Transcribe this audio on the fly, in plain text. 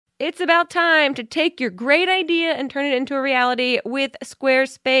It's about time to take your great idea and turn it into a reality with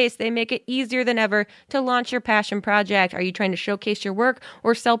Squarespace. They make it easier than ever to launch your passion project. Are you trying to showcase your work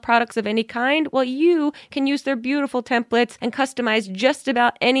or sell products of any kind? Well, you can use their beautiful templates and customize just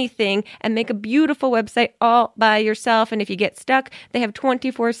about anything and make a beautiful website all by yourself. And if you get stuck, they have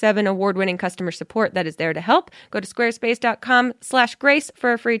 24/7 award-winning customer support that is there to help. Go to squarespace.com/grace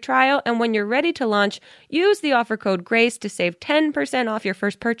for a free trial. And when you're ready to launch, use the offer code GRACE to save 10% off your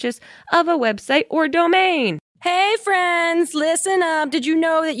first purchase of a website or domain. Hey friends, listen up. Did you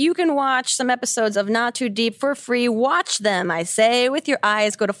know that you can watch some episodes of Not Too Deep for free? Watch them, I say, with your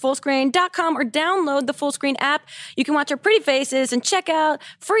eyes. Go to Fullscreen.com or download the Fullscreen app. You can watch our pretty faces and check out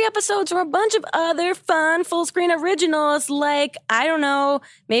free episodes or a bunch of other fun Fullscreen originals like, I don't know,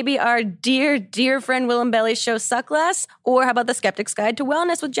 maybe our dear, dear friend Willem Belly's show Suck Less, or how about The Skeptic's Guide to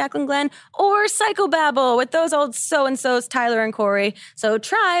Wellness with Jacqueline Glenn, or Psychobabble with those old so-and-sos Tyler and Corey. So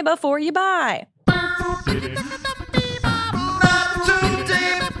try before you buy. Not too deep.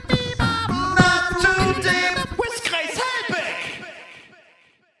 Not too deep. With Grace Helbig.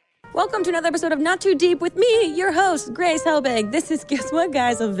 Welcome to another episode of Not Too Deep with me, your host, Grace Helbig. This is, guess what,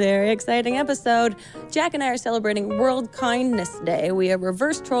 guys, a very exciting episode. Jack and I are celebrating World Kindness Day. We are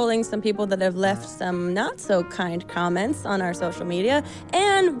reverse trolling some people that have left some not so kind comments on our social media.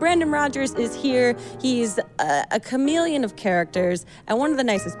 And Brandon Rogers is here. He's a chameleon of characters and one of the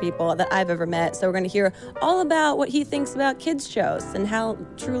nicest people that I've ever met. So we're going to hear all about what he thinks about kids' shows and how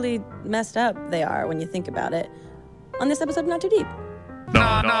truly messed up they are when you think about it on this episode of Not Too Deep.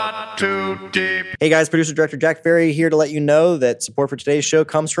 Not too deep. Hey guys, producer director Jack Ferry here to let you know that support for today's show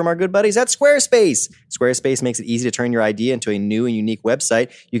comes from our good buddies at Squarespace. Squarespace makes it easy to turn your idea into a new and unique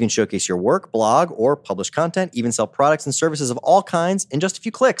website. You can showcase your work, blog, or publish content, even sell products and services of all kinds in just a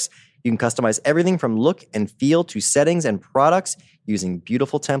few clicks. You can customize everything from look and feel to settings and products using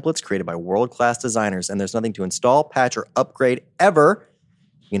beautiful templates created by world-class designers. And there's nothing to install, patch, or upgrade ever.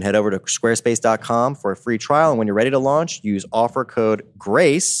 You can head over to squarespace.com for a free trial, and when you're ready to launch, use offer code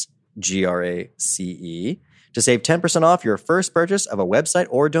GRACE, G-R-A-C-E, to save 10% off your first purchase of a website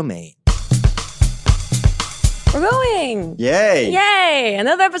or domain. We're going! Yay! Yay!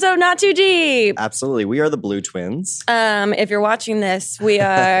 Another episode of Not Too Deep. Absolutely. We are the Blue Twins. If you're watching this, we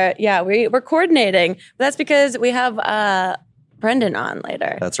are, we're coordinating. That's because we have Brendan on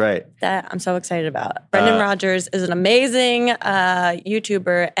later. That's right. That I'm so excited about. Brendan Rogers is an amazing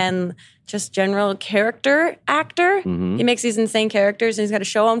YouTuber and just general character actor. Mm-hmm. He makes these insane characters, and he's got a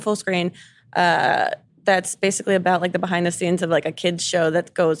show on Fullscreen that's basically about like the behind the scenes of like a kid's show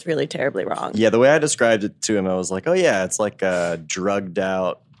that goes really terribly wrong. Yeah, the way I described it to him, I was like, oh yeah, it's like a drugged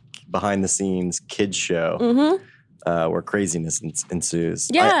out behind the scenes kids show where craziness ensues.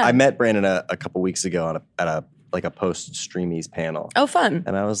 Yeah. I met Brandon a couple weeks ago at a post-Streamies panel. Oh, fun.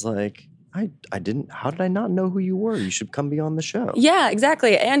 And I was like, I didn't, how did I not know who you were? You should come be on the show. Yeah,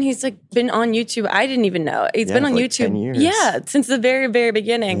 exactly. And he's like been on YouTube. I didn't even know. He's been on for like YouTube 10 years. Yeah, since the very, very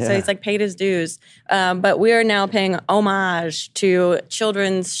beginning. So Yeah. he's like paid his dues. But we are now paying homage to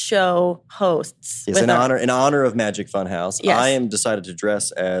children's show hosts. Yes, with in our- honor of Magic Funhouse, Yes. I am decided to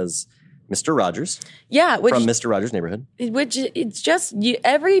dress as Mr. Rogers Yeah, which from Mr. Rogers' Neighborhood. it's just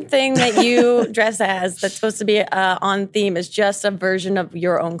everything that you dress as that's supposed to be on theme is just a version of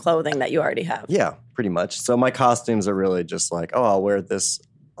your own clothing that you already have. Yeah, pretty much. So my costumes are really just like, oh, I'll wear this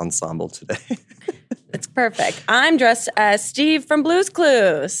ensemble today. It's perfect. I'm dressed as Steve from Blue's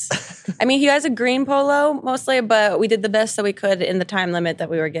Clues. I mean, he has a green polo mostly, but we did the best that we could in the time limit that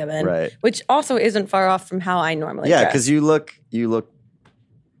we were given. Right. Which also isn't far off from how I normally Yeah, dress. because you look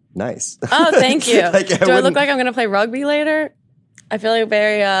nice. Oh, thank you. Like, Do I look wouldn't- like I'm going to play rugby later? I feel like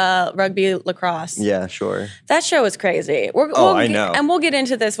very rugby lacrosse. Yeah, sure. That show is crazy. I know. And we'll get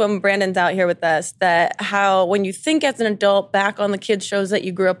into this when Brandon's out here with us, that how when you think as an adult back on the kids' shows that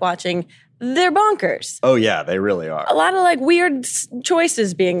you grew up watching, they're bonkers. Oh, yeah, they really are. A lot of like weird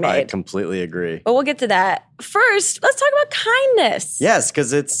choices being I made. completely agree. But we'll get to that. First, let's talk about kindness. Yes,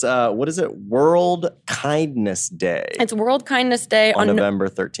 because it's, what is it? World Kindness Day It's World Kindness Day on on November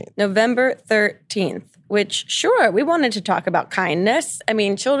 13th. November 13th, which, sure, we wanted to talk about kindness. I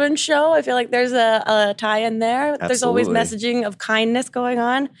mean, children's show, I feel like there's a tie-in there. There's always Absolutely. messaging of kindness going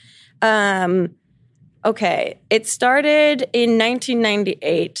on. Okay, it started in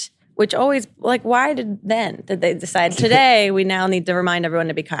 1998, which always, like, why did they decide today we now need to remind everyone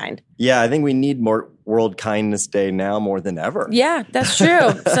to be kind? Yeah, I think we need more. World Kindness Day now more than ever. Yeah, that's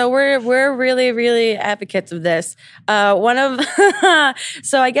true. So we're really, really advocates of this.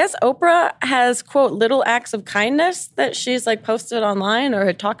 So I guess Oprah has, quote, little acts of kindness that she's like posted online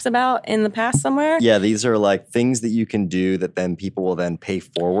or talks about in the past somewhere. Yeah, these are like things that you can do that then people will then pay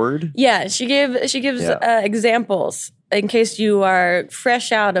forward. Yeah, she gives examples in case you are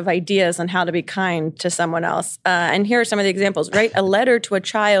fresh out of ideas on how to be kind to someone else. And here are some of the examples. Write a letter to a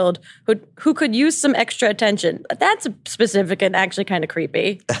child who could use some extra attention. That's specific and actually kind of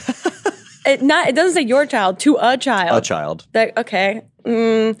creepy. It doesn't say your child, to a child. A child. Okay.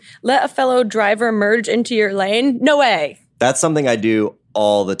 Let a fellow driver merge into your lane. No way. That's something I do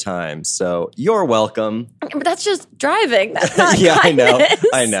all the time. So you're welcome. But that's just driving. That's not Yeah, kindness.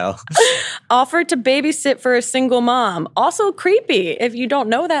 I know. Offer to babysit for a single mom. Also creepy if you don't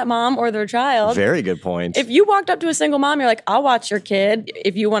know that mom or their child. Very good point. If you walked up to a single mom, you're like, I'll watch your kid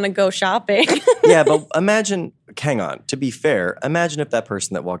if you want to go shopping. Yeah, but hang on. To be fair, imagine if that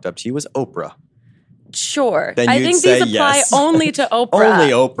person that walked up to you was Oprah. Sure. Then I you'd think say these apply yes. only to Oprah.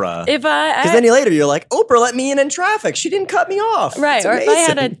 Only Oprah. If Because then later you're like, Oprah let me in traffic. She didn't cut me off. Right. It's Or if I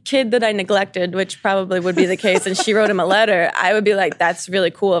had a amazing. kid that I neglected, which probably would be the case, and she wrote him a letter, I would be like, that's really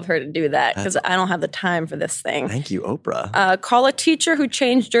cool of her to do that because I don't have the time for this thing. Thank you, Oprah. Call a teacher who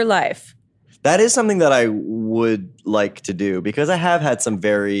changed your life. That is something that I would like to do because I have had some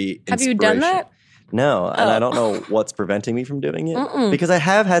very Have you done inspiration- that? No, and Oh. I don't know what's preventing me from doing it because I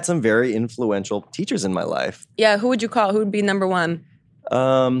have had some very influential teachers in my life. Yeah. Who would you call? Who would be number one?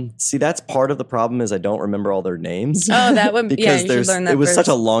 See, that's part of the problem is I don't remember all their names. Oh, that would because you should learn that it was first. such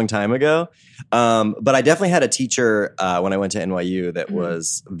a long time ago. But I definitely had a teacher when I went to NYU Mm-hmm. that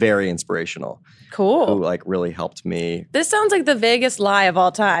was very inspirational, Cool. who like really helped me. This sounds like the Vegas lie of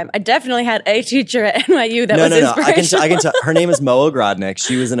all time. I definitely had a teacher at NYU that No. was I inspirational. can tell. Her name is Moa Grodnick.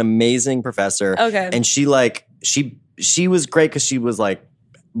 She was an amazing professor. Okay. And she was great because she was like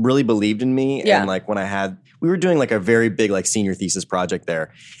really believed in me. Yeah. And like we were doing like a very big like senior thesis project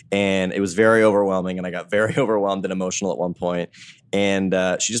there, and it was very overwhelming. And I got very overwhelmed and emotional at one point. And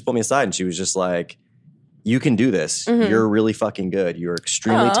she just pulled me aside and she was just like, "You can do this. Mhm. You're really fucking good. You're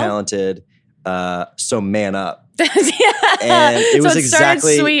extremely Aw. talented. So man up." Yeah. And it was so it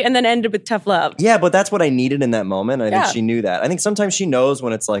exactly- started sweet and then ended with tough love. Yeah, but that's what I needed in that moment. I Yeah. think she knew that. I think sometimes she knows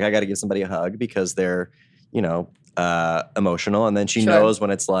when it's like I got to give somebody a hug because they're, emotional, and then she Sure. knows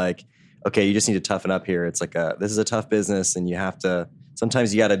when it's like, okay, you just need to toughen up here. It's like this is a tough business, and you have to.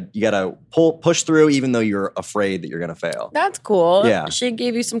 Sometimes you gotta push through, even though you're afraid that you're gonna fail. That's cool. Yeah. She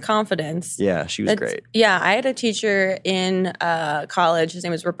gave you some confidence. Yeah, she was That's- great. Yeah, I had a teacher in college. His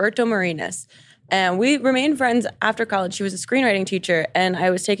name was Roberto Marinas. And we remained friends after college. He was a screenwriting teacher, and I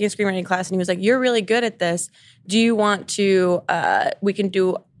was taking a screenwriting class, and he was like, "You're really good at this. Do you want to, we can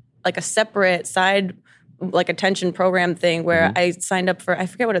do like a separate side, like attention program thing where Mm-hmm. I signed up for, I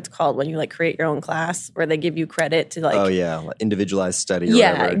forget what it's called when you like create your own class where they give you credit to like, Oh yeah, like individualized study. Or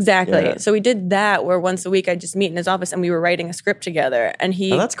yeah, whatever. exactly. Yeah. So we did that where once a week I'd just meet in his office and we were writing a script together. And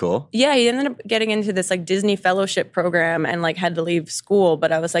he, Oh, that's cool. yeah, he ended up getting into this like Disney fellowship program and like had to leave school.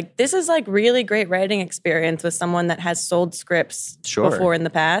 But I was like, this is like really great writing experience with someone that has sold scripts Sure. before in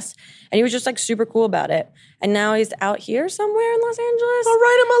the past. And he was just like super cool about it. And now he's out here somewhere in Los Angeles. I'll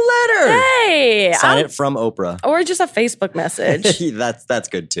write him a letter. Hey, Sign it from Oprah. or just a Facebook message. That's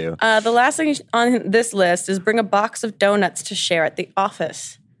good too. The last thing on this list is bring a box of donuts to share at the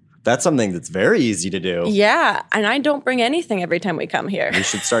office. That's something that's very easy to do. Yeah, and I don't bring anything every time we come here. You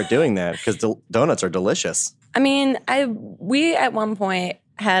should start doing that because donuts are delicious. I mean, we at one point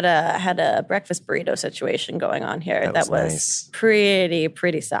had a breakfast burrito situation going on here That was nice.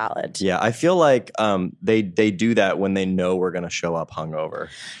 pretty solid. Yeah, I feel like they do that when they know we're going to show up hungover.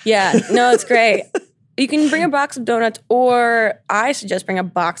 Yeah, no, it's great. You can bring a box of donuts, or I suggest bring a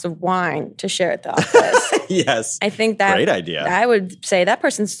box of wine to share at the office. Yes. I think that Great idea. I would say that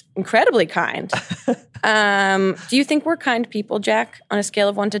person's incredibly kind. Do you think we're kind people, Jack? On a scale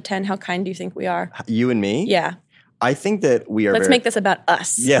of 1 to 10, how kind do you think we are? You and me? Yeah. I think that we are Let's very, make this about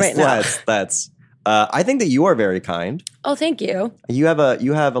us Yes, right now. that's I think that you are very kind. Oh, thank you. You have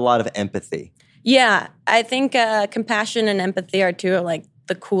a lot of empathy. Yeah, I think compassion and empathy are two of like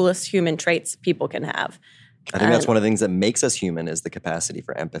the coolest human traits people can have. I think that's one of the things that makes us human is the capacity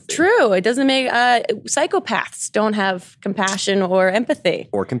for empathy. True. It doesn't make psychopaths don't have compassion or empathy.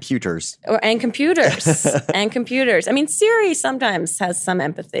 Or computers. And computers. And computers. I mean, Siri sometimes has some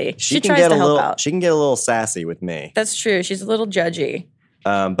empathy. She can tries get to a help little out. she can get a little sassy with me. That's true. She's a little judgy.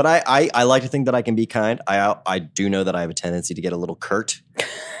 But I like to think that I can be kind. I do know that I have a tendency to get a little curt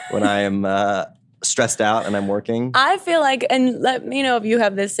when I am stressed out and I'm working. I feel like, and let me know if you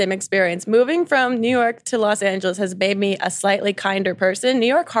have this same experience, moving from New York to Los Angeles has made me a slightly kinder person. New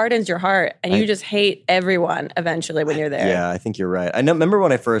York hardens your heart, and you just hate everyone eventually when you're there. Yeah, I think you're right. Remember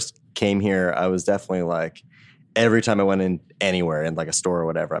when I first came here, I was definitely like, every time I went in anywhere, in like a store or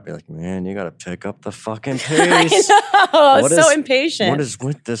whatever, I'd be like, man, you got to pick up the fucking pace. I know, so impatient. What is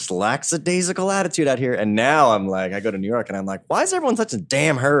with this lackadaisical attitude out here? And now I'm like, I go to New York and I'm like, why is everyone such a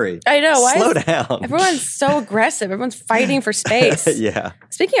damn hurry? I know. Slow down. Everyone's so aggressive. Everyone's fighting for space. Yeah.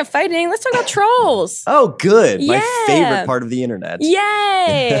 Speaking of fighting, let's talk about trolls. Oh, good. Yeah. My favorite part of the internet.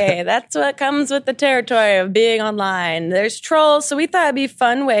 Yay! That's what comes with the territory of being online. There's trolls, so we thought it'd be a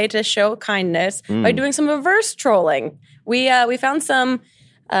fun way to show kindness by doing some reverse trolling. We found some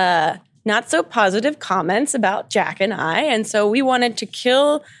not so positive comments about Jack and I, and so we wanted to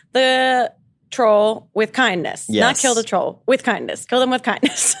kill the troll with kindness. Yes. Not kill the troll, with kindness. Kill them with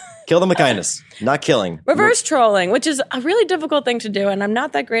kindness. Kill them with kindness, not killing. Reverse trolling, which is a really difficult thing to do, and I'm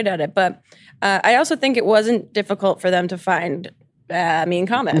not that great at it, but I also think it wasn't difficult for them to find mean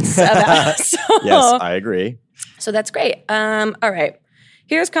comments about us. So, Yes, I agree. so that's great. All right.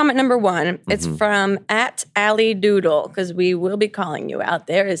 Here's comment number 1. It's from @AllieDoodle, because we will be calling you out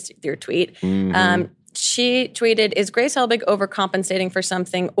there is your tweet. She tweeted, "Is Grace Helbig overcompensating for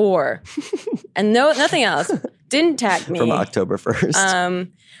something or?" And nothing else. Didn't tag me. From October 1st.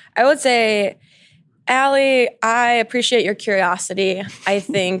 I would say, Allie, I appreciate your curiosity. I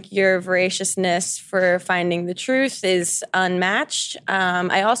think your voraciousness for finding the truth is unmatched.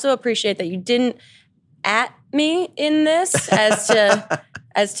 I also appreciate that you didn't at me in this as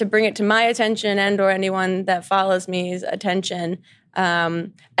to bring it to my attention and or anyone that follows me's attention. I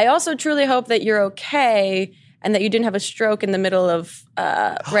also truly hope that you're okay and that you didn't have a stroke in the middle of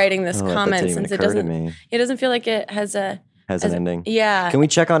writing this comment, since it doesn't feel like it has an ending. Yeah. Can we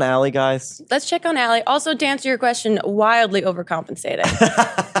check on Allie, guys? Let's check on Allie. Also, to answer your question, wildly overcompensating.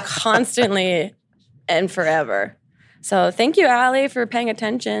 Constantly and forever. So thank you, Allie, for paying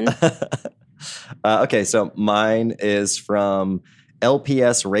attention. Okay, so mine is from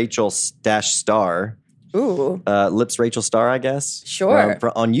LPS Rachel-Star. Ooh. Lips Rachel Star, I guess. Sure.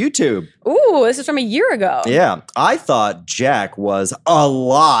 On YouTube. Ooh, this is from a year ago. Yeah. I thought Jack was a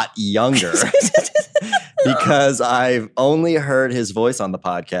lot younger because I've only heard his voice on the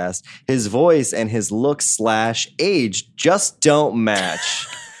podcast. His voice and his look/age just don't match.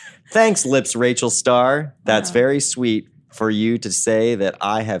 Thanks, Lips Rachel Star. That's very sweet for you to say that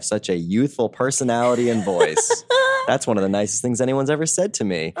I have such a youthful personality and voice. That's one of the nicest things anyone's ever said to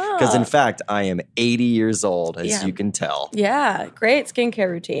me. Because, in fact, I am 80 years old, as you can tell. Yeah, great skincare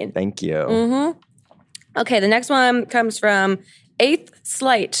routine. Thank you. Okay, the next one comes from 8th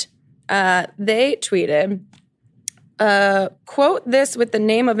Slight. They tweeted, quote this with the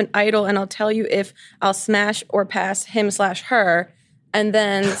name of an idol, and I'll tell you if I'll smash or pass him/her. And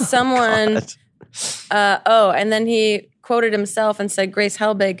then someone, and then he quoted himself and said, Grace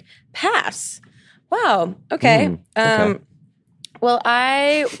Helbig, pass. Wow. Okay. Okay. Well,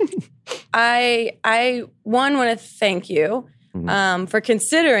 I want to thank you for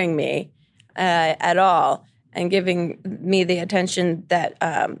considering me at all and giving me the attention that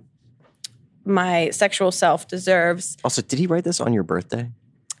my sexual self deserves. Also, did he write this on your birthday?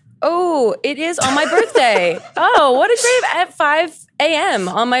 Oh, it is on my birthday. Oh, what a great at 5 a.m.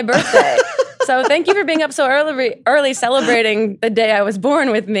 on my birthday. So thank you for being up so early celebrating the day I was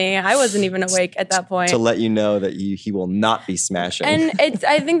born with me. I wasn't even awake at that point. To let you know that he will not be smashing. And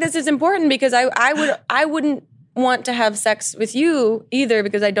I think this is important because I wouldn't want to have sex with you either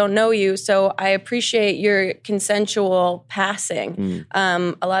because I don't know you. So I appreciate your consensual passing.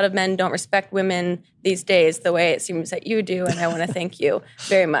 A lot of men don't respect women these days the way it seems that you do, and I want to thank you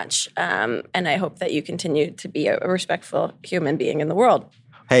very much. And I hope that you continue to be a respectful human being in the world.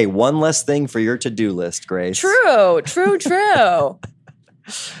 Hey, one less thing for your to-do list, Grace. True.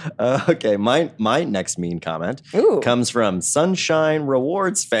 Okay, my next mean comment Ooh. comes from Sunshine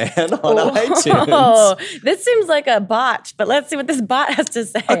Rewards fan on iTunes. Oh, this seems like a bot, but let's see what this bot has to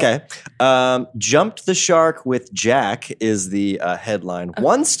say. Okay. Jumped the Shark with Jack is the headline.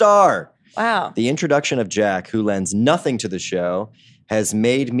 1 star. Wow. The introduction of Jack, who lends nothing to the show, has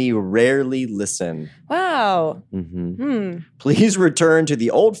made me rarely listen. Wow. Please return to the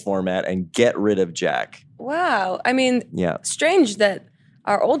old format and get rid of Jack. Wow. I mean, Yeah. strange that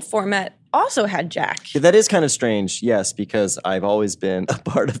our old format also had Jack. That is kind of strange, yes, because I've always been a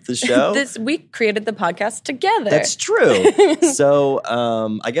part of the show. We created the podcast together. That's true. So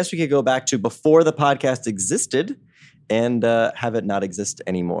I guess we could go back to before the podcast existed and have it not exist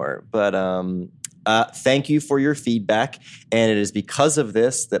anymore. But Thank you for your feedback. And it is because of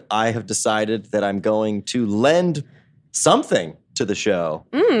this that I have decided that I'm going to lend something to the show,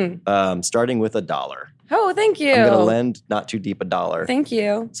 starting with $1. Oh, thank you. I'm going to lend Not Too Deep $1. Thank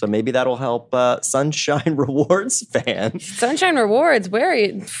you. So maybe that'll help Sunshine Rewards fans. Sunshine Rewards, where are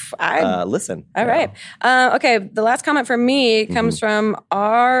you? Listen. All right. Okay, the last comment from me comes from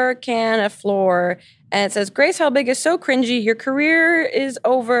Arcanaflor, and it says, Grace Helbig is so cringy. Your career is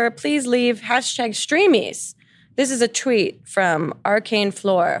over. Please leave. #streamies. This is a tweet from Arcane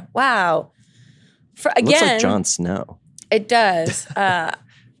Floor. Wow. Again, looks like Jon Snow. It does.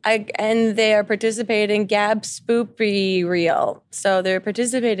 And they are participating Gab Spoopy Reel. So they're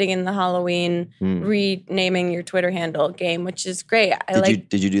participating in the Halloween renaming your Twitter handle game, which is great.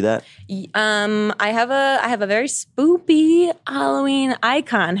 Did you do that? I have a very spoopy Halloween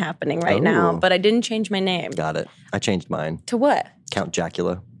icon happening right now, but I didn't change my name. Got it. I changed mine. To what? Count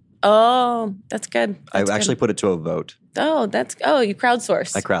Jacula. Oh, that's good. I actually put it to a vote. Oh, you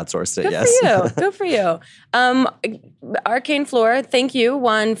crowdsourced. I crowdsourced it, Good yes. for you. Good for you. Arcane Floor, thank you,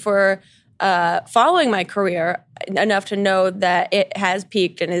 one, for following my career enough to know that it has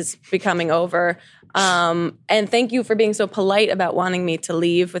peaked and is becoming over. And thank you for being so polite about wanting me to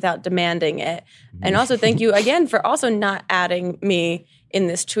leave without demanding it. And also thank you again for also not adding me in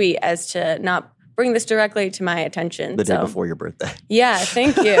this tweet as to not bring this directly to my attention. The day before your birthday. Yeah,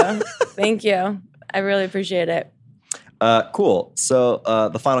 thank you. Thank you. I really appreciate it. Cool. So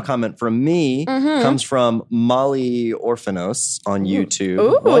the final comment from me comes from Molly Orphanos on YouTube.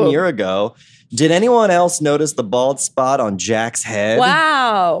 Ooh. 1 year ago. Did anyone else notice the bald spot on Jack's head?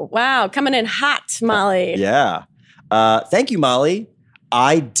 Wow. Coming in hot, Molly. Yeah. Thank you, Molly.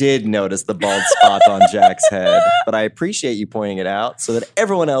 I did notice the bald spot on Jack's head, but I appreciate you pointing it out so that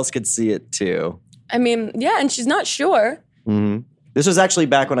everyone else could see it too. I mean, yeah, and she's not sure. Mm-hmm. This was actually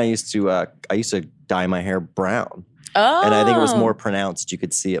back when I used to dye my hair brown. Oh. And I think it was more pronounced. You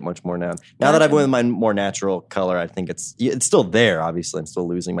could see it much more now. Now that I've went with my more natural color, I think it's still there, obviously. I'm still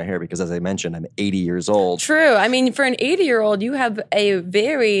losing my hair because, as I mentioned, I'm 80 years old. True. I mean, for an 80-year-old, you have a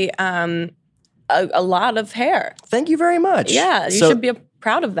very, a lot of hair. Thank you very much. Yeah, you should be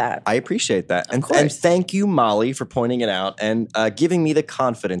proud of that. I appreciate that. Of course. And thank you, Molly, for pointing it out and giving me the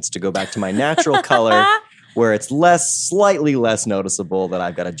confidence to go back to my natural color where it's slightly less noticeable that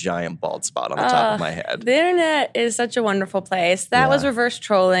I've got a giant bald spot on the top of my head. The internet is such a wonderful place. That was reverse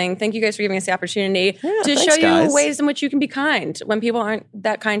trolling. Thank you guys for giving us the opportunity to show you ways in which you can be kind when people aren't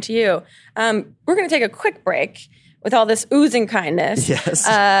that kind to you. We're going to take a quick break with all this oozing kindness. Yes.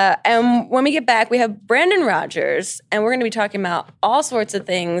 And when we get back, we have Brandon Rogers, and we're going to be talking about all sorts of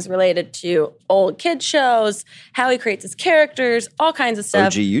things related to old kid shows, how he creates his characters, all kinds of stuff.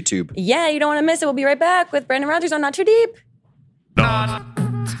 OG YouTube. Yeah, you don't want to miss it. We'll be right back with Brandon Rogers on Not Too Deep. Not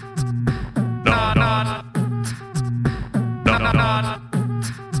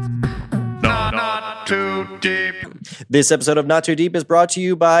too deep. This episode of Not Too Deep is brought to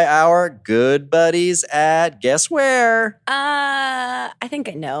you by our good buddies at, guess where? I think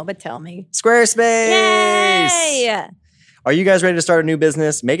I know, but tell me. Squarespace! Yay! Are you guys ready to start a new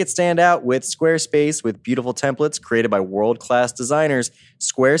business? Make it stand out with Squarespace with beautiful templates created by world-class designers.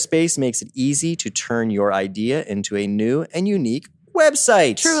 Squarespace makes it easy to turn your idea into a new and unique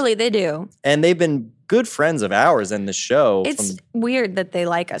website. Truly, they do. And they've been good friends of ours in the show. It's weird that they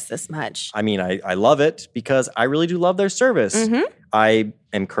like us this much. I mean, I love it because I really do love their service. Mm-hmm. I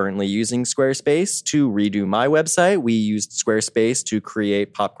am currently using Squarespace to redo my website. We used Squarespace to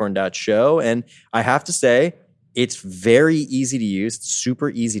create Popcorn.show. And I have to say, it's very easy to use. It's super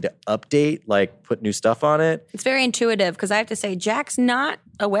easy to update, like put new stuff on it. It's very intuitive because I have to say, Jack's not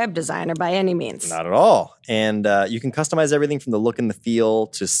a web designer by any means. Not at all. And you can customize everything from the look and the feel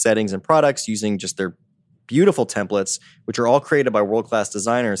to settings and products using just their beautiful templates, which are all created by world-class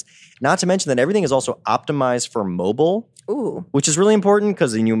designers. Not to mention that everything is also optimized for mobile. Ooh. Which is really important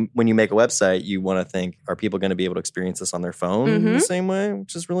because when you make a website, you want to think, are people going to be able to experience this on their phone in the same way,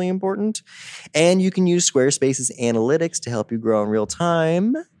 which is really important. And you can use Squarespace's analytics to help you grow in real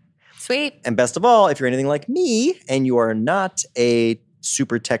time. Sweet. And best of all, if you're anything like me and you are not a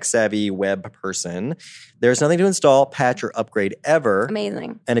super tech-savvy web person, there's nothing to install, patch, or upgrade ever.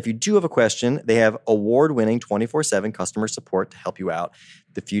 Amazing. And if you do have a question, they have award-winning 24/7 customer support to help you out.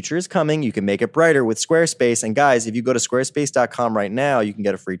 The future is coming. You can make it brighter with Squarespace. And guys, if you go to squarespace.com right now, you can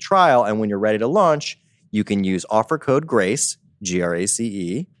get a free trial. And when you're ready to launch, you can use offer code GRACE,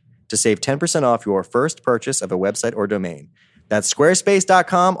 GRACE, to save 10% off your first purchase of a website or domain. That's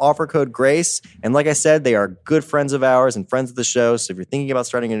squarespace.com, offer code GRACE. And like I said, they are good friends of ours and friends of the show. So if you're thinking about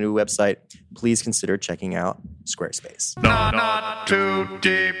starting a new website, please consider checking out Squarespace. Not too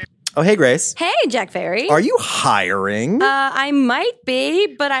deep. Oh, hey, Grace. Hey, Jack Ferry. Are you hiring? I might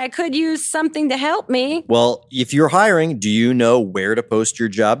be, but I could use something to help me. Well, if you're hiring, do you know where to post your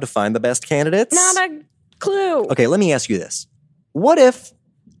job to find the best candidates? Not a clue. Okay, let me ask you this. What if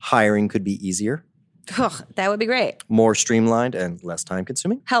hiring could be easier, Ugh, that would be great. more streamlined, and less time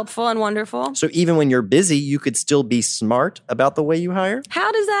consuming? Helpful and wonderful. So even when you're busy, you could still be smart about the way you hire?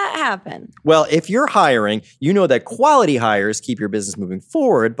 How does that happen? Well, if you're hiring, you know that quality hires keep your business moving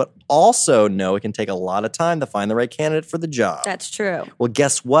forward, but also know it can take a lot of time to find the right candidate for the job. That's true. Well,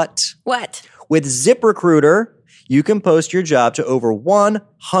 guess what? What? With ZipRecruiter, you can post your job to over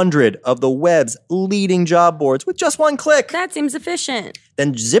 100 of the web's leading job boards with just one click. That seems efficient.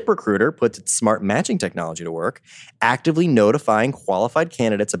 Then ZipRecruiter puts its smart matching technology to work, actively notifying qualified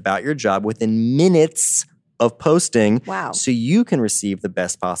candidates about your job within minutes of posting. Wow. So you can receive the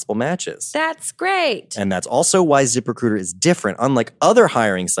best possible matches. That's great. And that's also why ZipRecruiter is different. Unlike other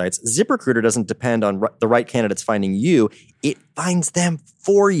hiring sites, ZipRecruiter doesn't depend on the right candidates finding you. It finds them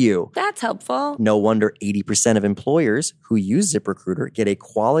for you. That's helpful. No wonder 80% of employers who use ZipRecruiter get a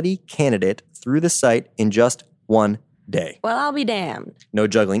quality candidate through the site in just one day. Well, I'll be damned. No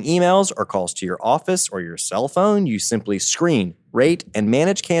juggling emails or calls to your office or your cell phone. You simply screen, rate, and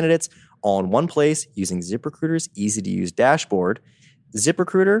manage candidates all in one place using ZipRecruiter's easy-to-use dashboard.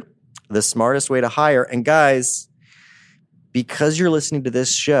 ZipRecruiter, the smartest way to hire. And guys, because you're listening to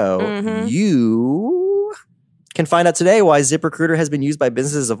this show, you can find out today why ZipRecruiter has been used by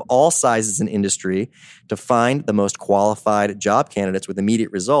businesses of all sizes and industry to find the most qualified job candidates with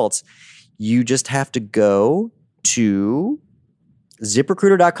immediate results. You just have to go to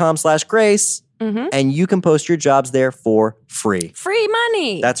ZipRecruiter.com/Grace and you can post your jobs there for free. Free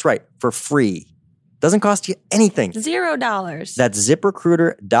money. That's right, for free. Doesn't cost you anything. $0. That's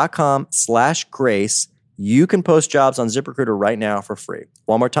ZipRecruiter.com/Grace. You can post jobs on ZipRecruiter right now for free.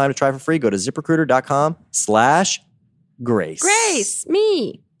 One more time to try for free, go to ZipRecruiter.com/Grace. Grace,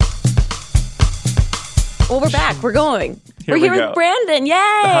 me. Well, we're back. We're going. Here we're we here go. with Brandon. Yay!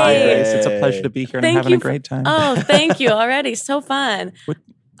 Hi, Grace. It's a pleasure to be here and I'm Thank having you a great time. Oh, thank you already. So fun.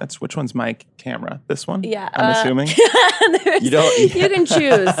 Which one's my camera? This one? Yeah. I'm assuming. You don't- You can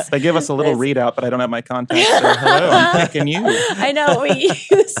choose. They give us a little readout, but I don't have my contacts. So hello, I'm picking you. I know. We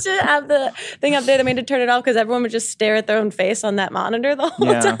used to have the thing up there that made to turn it off because everyone would just stare at their own face on that monitor the whole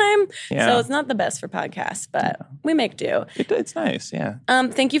Yeah. time. Yeah. So it's not the best for podcasts, but we make do. It's nice, yeah.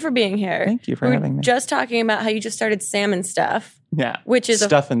 Thank you for being here. Thank you for we were having me. Just talking about how you just started Sam and Stuff. Yeah. Which is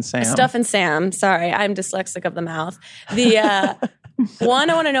Stuff and Sam. Stuff and Sam. Sorry, I'm dyslexic of the mouth. The one,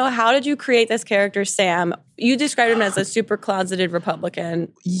 I want to know, how did you create this character, Sam? You described him as a super closeted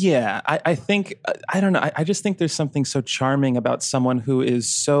Republican. Yeah, I think, I don't know, I just think there's something so charming about someone who is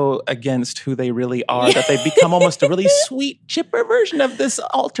so against who they really are that they become almost a really sweet, chipper version of this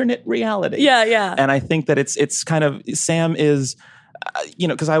alternate reality. Yeah, yeah. And I think that it's kind of, Sam is,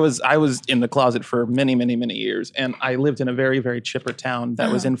 because I was in the closet for many, many, many years, and I lived in a very, very chipper town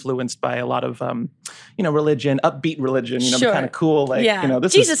that was influenced by a lot of, religion, upbeat religion, Sure. kind of cool, like, Yeah.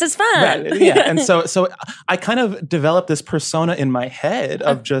 this Jesus is fun. Right, yeah, and so I kind of developed this persona in my head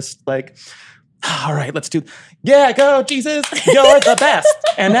of just like, all right, let's do, yeah, go Jesus, you're the best,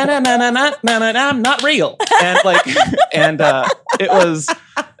 and I'm not real, and like, and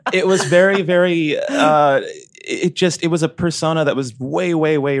it was very, very. It was a persona that was way,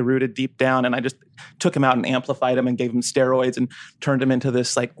 way, way rooted deep down. And I just took him out and amplified him and gave him steroids and turned him into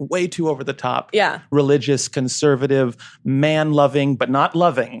this like way too over the top, religious, conservative, man loving, but not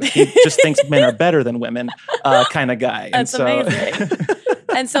loving. He just thinks men are better than women kind of guy. That's amazing.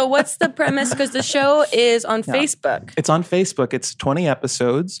 And so what's the premise? Because the show is on Facebook. It's on Facebook. It's 20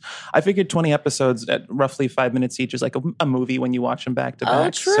 episodes. I figured 20 episodes at roughly 5 minutes each is like a movie when you watch them back to back. Oh,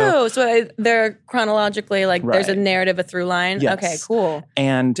 true. So they're chronologically, like, there's a Right. narrative, a through line? Yes. Okay, cool.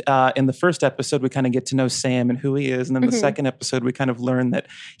 And in the first episode, we kind of get to know Sam and who he is. And then the second episode, we kind of learn that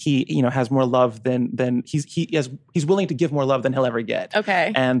he, has more love than he's willing to give more love than he'll ever get.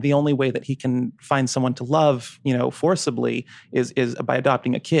 Okay. And the only way that he can find someone to love, forcibly is by adopting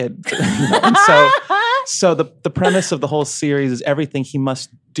a kid. And so the premise of the whole series is everything he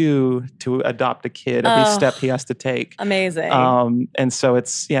must do to adopt a kid, every step he has to take. Amazing. And so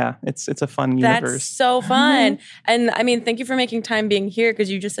it's a fun universe. That's so fun. And I mean, thank you for making time being here,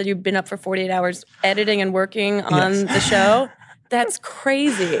 because you just said you've been up for 48 hours editing and working on the show. That's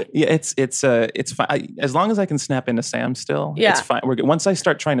crazy. Yeah, it's fine. As long as I can snap into Sam still, Yeah. it's fine. We're good. Once I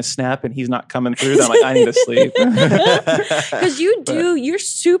start trying to snap and he's not coming through, then I'm like, I need to sleep. Because you're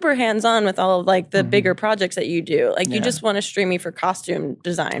super hands-on with all of like the bigger projects that you do. Like you just won a Streamy for costume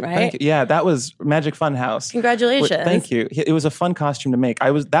design, right? Thank you. Yeah, that was Magic Funhouse. Congratulations. Thank you. It was a fun costume to make.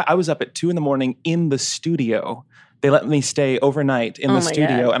 I was up at 2 a.m. in the studio. They let me stay overnight in the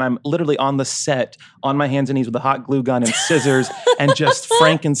studio, and I'm literally on the set, on my hands and knees with a hot glue gun and scissors, and just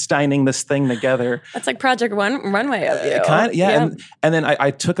Frankensteining this thing together. That's like Project Runway of you. Kind of, yeah. And then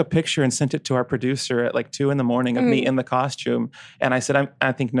I took a picture and sent it to our producer at like 2 a.m. of me in the costume, and I said,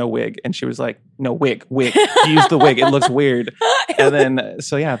 I think no wig, and she was like, no wig. Use the wig. It looks weird. And then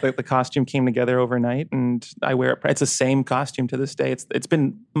the costume came together overnight, and I wear it. It's the same costume to this day. It's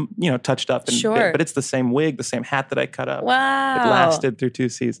been touched up, but it's the same wig, the same hat that I cut up. Wow. It lasted through 2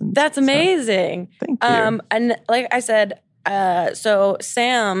 seasons. That's amazing. So, thank you. And like I said, so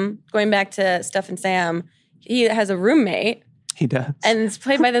Sam, going back to Stuff and Sam, he has a roommate. He does. And it's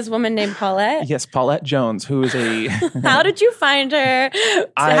played by this woman named Paulette. Yes, Paulette Jones, who is a... How did you find her?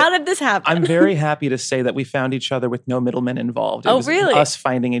 How did this happen? I'm very happy to say that we found each other with no middlemen involved. It was really? Us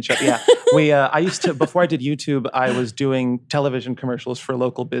finding each other. Yeah. I used to, before I did YouTube, I was doing television commercials for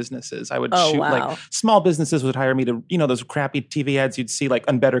local businesses. I would shoot like small businesses would hire me to, those crappy TV ads you'd see like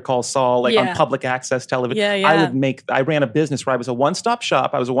on Better Call Saul, like on public access television. Yeah. I ran a business where I was a one-stop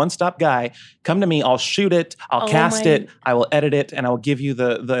shop. I was a one-stop guy. Come to me, I'll shoot it, I'll cast it, I will edit it, and I will give you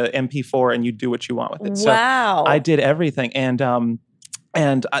the MP4 and you do what you want with it. Wow. So I did everything. And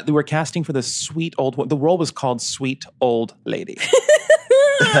they were casting for this sweet old... The role was called Sweet Old Lady.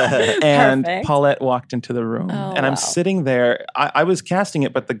 And Perfect. Paulette walked into the room. And I'm sitting there. I was casting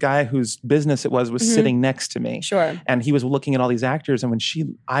it, but the guy whose business it was sitting next to me. Sure. And he was looking at all these actors. And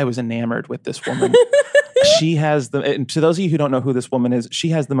I was enamored with this woman. She has and to those of you who don't know who this woman is, she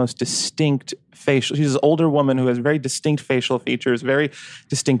has the most distinct facial. She's an older woman who has very distinct facial features, very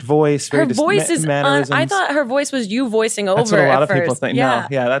distinct voice. Very her voice is. I thought her voice was you voicing over. That's what a lot of first. people think. Yeah.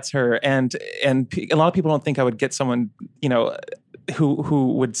 No, that's her. And a lot of people don't think I would get someone,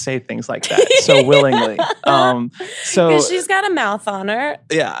 who would say things like that so willingly. Because she's got a mouth on her.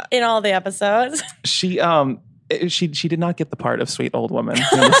 Yeah. In all the episodes. She did not get the part of sweet old woman.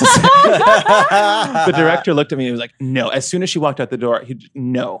 The director looked at me and was like, no. As soon as she walked out the door,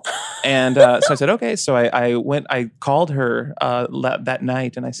 no. And so I said, okay. So I called her that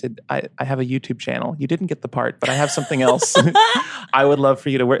night and I said, I have a YouTube channel. You didn't get the part, but I have something else. I would love for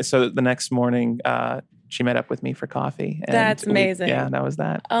you to wear. So the next morning, she met up with me for coffee. And that's amazing. That was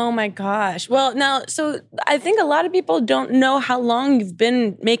that. Oh my gosh. Well, now, so I think a lot of people don't know how long you've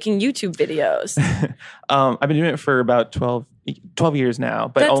been making YouTube videos. I've been doing it for about 12 years now,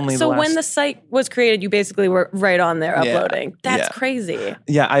 but when the site was created, you basically were right on there uploading. That's crazy.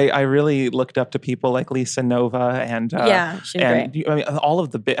 Yeah, I really looked up to people like Lisa Nova and she's great. I mean, all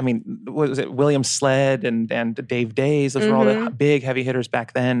of the what was it, William Sled and Dave Days? Those were all the big heavy hitters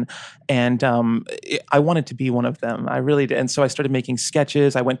back then, and I wanted to be one of them. I really did, and so I started making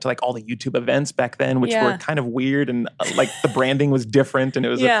sketches. I went to like all the YouTube events back then, which were kind of weird and like the branding was different, and it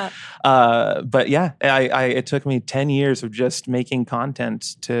was but it took me 10 years of just making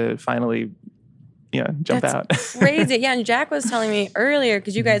content to finally jump out. Crazy. Yeah, and Jack was telling me earlier,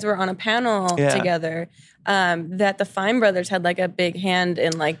 because you guys were on a panel together, that the Fine Brothers had like a big hand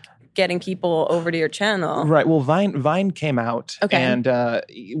in like getting people over to your channel. Right. Well, Vine came out, and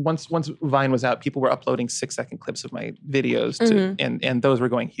once Vine was out, people were uploading 6-second clips of my videos and those were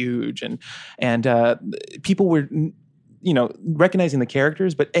going huge, and people were recognizing the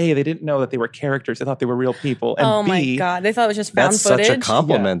characters, but A, they didn't know that they were characters. They thought they were real people. And B, my God, they thought it was just found footage. That's such a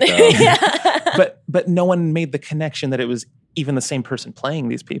compliment, though. But no one made the connection that it was even the same person playing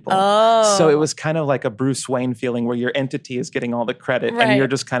these people. Oh. So it was kind of like a Bruce Wayne feeling where your entity is getting all the credit and you're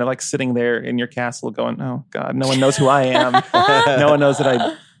just kind of like sitting there in your castle going, oh God, no one knows who I am. No one knows that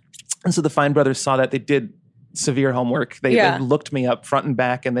I... And so the Fine Brothers saw that. They did severe homework. They looked me up front and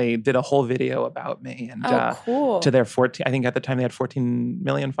back, and they did a whole video about me. And cool. To their 14, I think at the time they had 14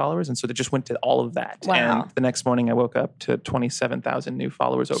 million followers, and so they just went to all of that. Wow. And the next morning, I woke up to 27,000 new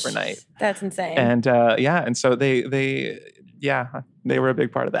followers overnight. That's insane. And and so they were a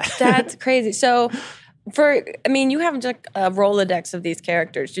big part of that. That's crazy. So You have like a Rolodex of these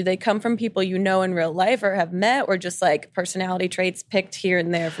characters. Do they come from people you know in real life or have met, or just like personality traits picked here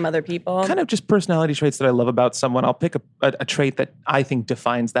and there from other people? Kind of just personality traits that I love about someone. I'll pick a trait that I think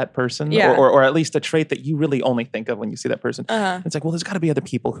defines that person, Yeah. or at least a trait that you really only think of when you see that person. Uh-huh. It's like, well, there's got to be other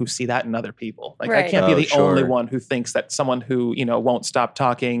people who see that in other people. Like, I Right. can't be Oh, the sure. only one who thinks that someone who, won't stop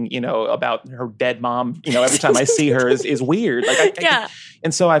talking, about her dead mom, every time I see her is weird. Like, Yeah.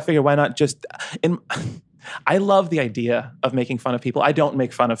 and so I figure, why not just I love the idea of making fun of people. I don't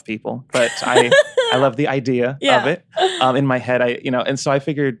make fun of people, but I love the idea Yeah. of it. In my head, and so I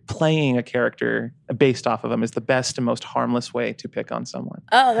figured playing a character based off of them is the best and most harmless way to pick on someone.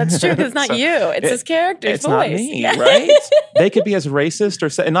 Oh, that's true. Because it's not So you. It's his character's It's voice. not me, Yeah. right? They could be as racist or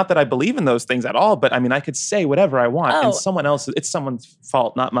say, and not that I believe in those things at all, but I mean, I could say whatever I want, Oh. and it's someone's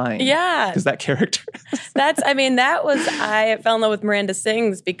fault, not mine. Yeah. Because that character. I fell in love with Miranda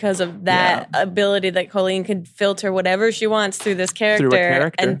Sings because of that ability that Colleen could filter whatever she wants through this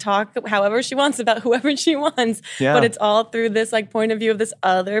character, and talk however she wants about whoever she wants. Yeah. But it's all through this like point of view of this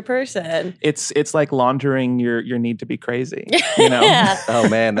other person. It's like laundering your need to be crazy. Yeah. Oh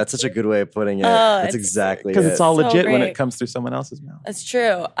man, that's such a good way of putting it. Oh, That's it's- exactly Because it. it's all So legit when great. it comes through someone else's mouth. That's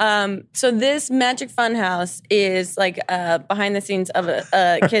true. So this Magic Funhouse is like behind the scenes of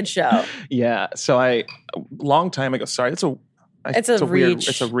a kid show. Yeah. So a long time ago. Sorry, it's a weird. reach.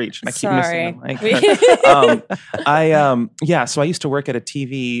 It's a reach, and I keep Sorry. missing the mic. So I used to work at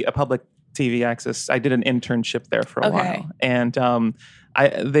a public TV access. I did an internship there for a Okay. while, and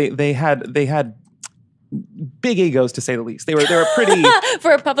they had big egos, to say the least. They were pretty.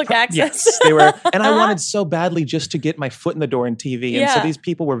 For a public access. Yes, they were, and I wanted so badly just to get my foot in the door in TV. And so Yeah. these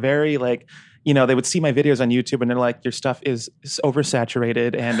people were very like, they would see my videos on YouTube and they're like, your stuff is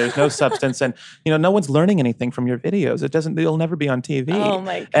oversaturated and there's no substance, and no one's learning anything from your videos. It'll never be on TV. Oh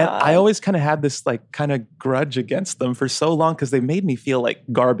my God. And I always kind of had this like kind of grudge against them for so long because they made me feel like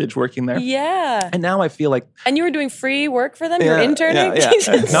garbage working there. Yeah. And now I feel like And you were doing free work for them? You were interning? yeah.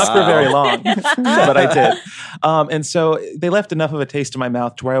 Jesus. Not for very long, but I did. And so they left enough of a taste in my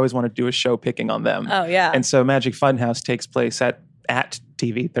mouth to where I always wanted to do a show picking on them. Oh, yeah. And so Magic Funhouse takes place at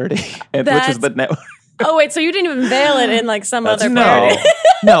TV30, which is the network. Oh, wait, so you didn't even veil it in like some other No, parody?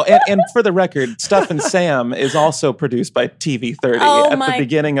 no. And for the record, Stuff and Sam is also produced by TV30 Oh at my- the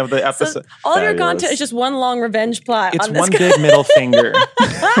beginning of the So episode. all your Fabulous. content is just one long revenge plot. It's on this one guy. big middle finger.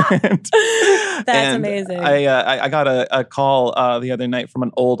 That's amazing. I got a call the other night from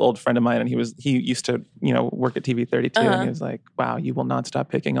an old friend of mine, and he used to work at TV32, and he was like, "Wow, you will not stop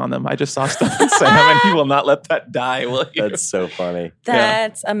picking on them. I just saw Stuff and Sam, and you will not let that die, will you?" That's so funny.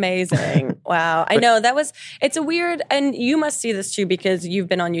 That's amazing. Wow. I know it's a weird, and you must see this too because you've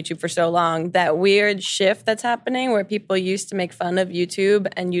been on YouTube for so long, that weird shift that's happening where people used to make fun of YouTube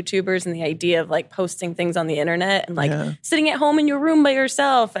and YouTubers and the idea of like posting things on the internet and like sitting at home in your room by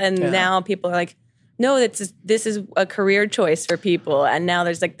yourself. And now people are like, no, this is a career choice for people. And now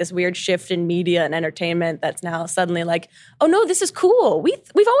there's like this weird shift in media and entertainment that's now suddenly like, oh no, this is cool. We've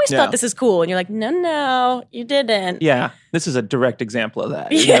always thought this is cool. And you're like, no, you didn't. Yeah, this is a direct example of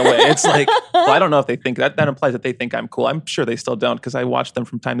that. In a way, it's like, well, I don't know if they think that implies that they think I'm cool. I'm sure they still don't because I watch them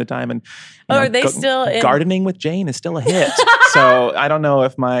from time to time. And Are they still in- Gardening with Jane is still a hit. So I don't know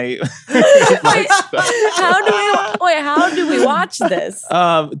if my How do we watch this?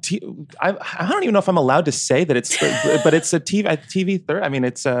 I don't even know if I'm allowed to say that but it's a TV30. I mean,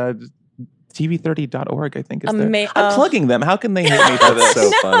 it's TV30.org, I think. Is there. I'm plugging them. How can they hate me for this? So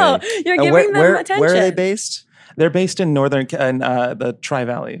No, funny. you're And giving them attention. Where are they based? They're based in the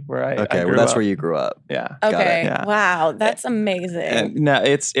Tri-Vally, where I Okay, grew that's up. where you grew up. Yeah. Okay. Yeah. Wow, that's amazing. And no,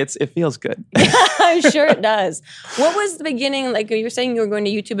 it feels good. I'm sure it does. What was the beginning? Like you were saying you were going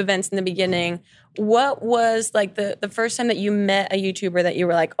to YouTube events in the beginning. What was like the first time that you met a YouTuber that you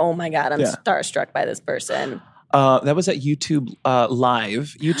were like, oh my God, I'm starstruck by this person? That was at YouTube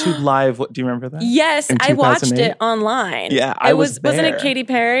Live. YouTube Live. What do you remember that? Yes, In I watched 2008? it online. Yeah, I was Wasn't there. it Katy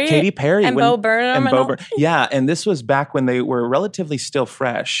Perry? Katy Perry and Bo Burnham and all- Yeah, and this was back when they were relatively still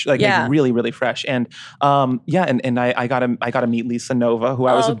fresh, like really, really fresh. And and I got to meet Lisa Nova, who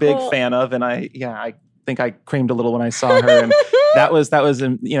I was a big fan of, and I think I creamed a little when I saw her, and that was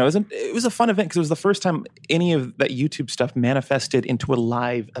it was a fun event because it was the first time any of that YouTube stuff manifested into a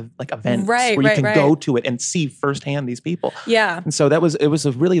live event Right, where you right, can right. go to it and see firsthand these people. Yeah. And so it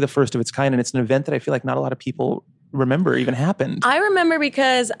was really the first of its kind, and it's an event that I feel like not a lot of people remember even happened. I remember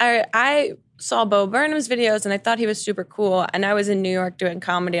because I saw Bo Burnham's videos and I thought he was super cool. And I was in New York doing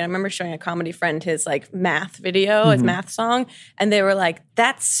comedy. And I remember showing a comedy friend his like math video, his math song. And they were like,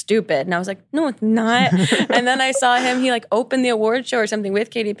 that's stupid. And I was like, no, it's not. And then I saw him, he like opened the award show or something with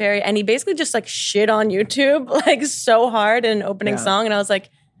Katy Perry. And he basically just like shit on YouTube like so hard in an opening song. And I was like,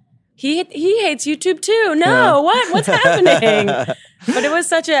 he hates YouTube too. No, what's happening? But it was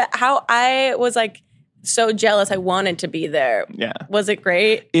such how I was like, so jealous. I wanted to be there. Yeah. Was it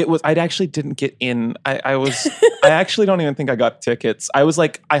great? It was. I actually didn't get in. I actually don't even think I got tickets. I was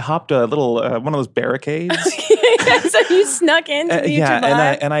like, I hopped a little, one of those barricades. So you snuck into the YouTube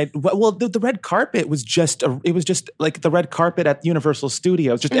Live? Well, the red carpet was it was just like the red carpet at Universal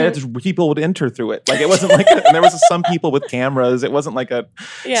Studios. Just people would enter through it. Like it wasn't like, and there was some people with cameras. It wasn't like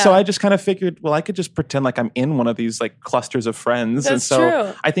so I just kind of figured, well, I could just pretend like I'm in one of these like clusters of friends. That's and so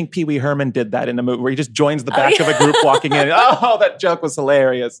true. I think Pee Wee Herman did that in a movie where he just joins the back of a group walking in. Oh, that joke was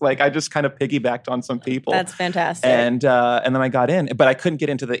hilarious. Like I just kind of piggybacked on some people. That's fantastic. And then I got in, but I couldn't get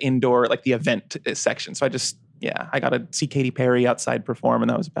into the indoor, like the event section. So I got to see Katy Perry outside perform, and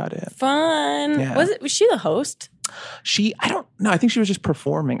that was about it. Fun. Yeah. Was she the host? I don't know. I think she was just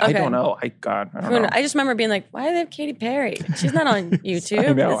performing. Okay. I don't know. I don't know. I just remember being like, why do they have Katy Perry? She's not on YouTube.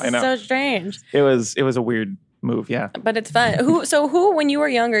 I know. It's so strange. It was a weird move, yeah. But it's fun. Who, when you were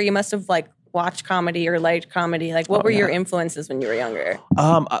younger, you must have like watched comedy or liked comedy. Like, what were your influences when you were younger?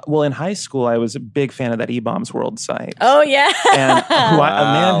 Well, in high school, I was a big fan of that E-Bombs World site. Oh, yeah. And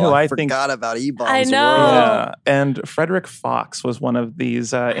I forgot about E-Bombs I know. World. Yeah. And Frederick Fox was one of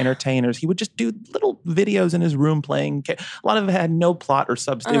these entertainers. He would just do little videos in his room playing. A lot of it had no plot or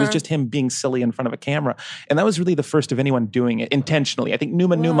substance. It was just him being silly in front of a camera. And that was really the first of anyone doing it intentionally. I think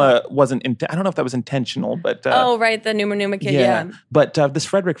Numa Numa wasn't, I don't know if that was intentional, but. Oh, right. The Numa Numa kid, yeah. But this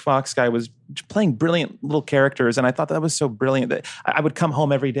Frederick Fox guy was playing brilliant little characters, and I thought that was so brilliant that I would come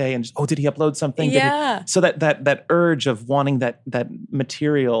home every day and just, did he upload something? Yeah. So that urge of wanting that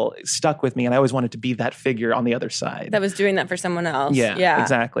material stuck with me, and I always wanted to be that figure on the other side that was doing that for someone else. Yeah,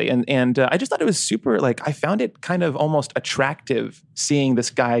 exactly. And I just thought it was super. Like I found it kind of almost attractive seeing this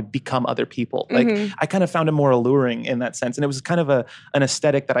guy become other people. Like I kind of found him more alluring in that sense, and it was kind of an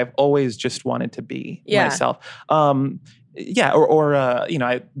aesthetic that I've always just wanted to be myself. Yeah, or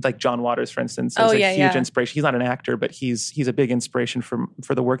I like John Waters, for instance, is a huge inspiration. He's not an actor, but he's a big inspiration for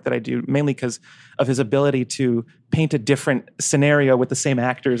the work that I do, mainly because of his ability to paint a different scenario with the same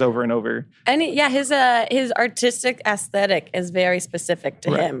actors over and over. And his artistic aesthetic is very specific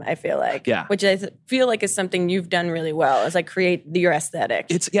to him, I feel like. Yeah. Which I feel like is something you've done really well, is like create your aesthetic.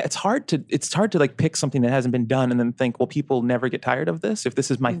 It's hard to like pick something that hasn't been done and then think, well, people never get tired of this if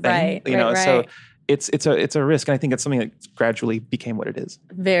this is my thing. Right. So it's a risk, and I think it's something that gradually became what it is.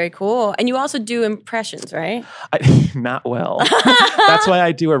 Very cool. And you also do impressions, right? Not well. That's why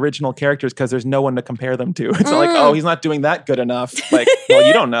I do original characters, because there's no one to compare them to. It's not like, he's not doing that good enough. Like, well,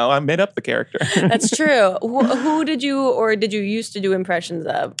 you don't know. I made up the character. That's true. Who did you used to do impressions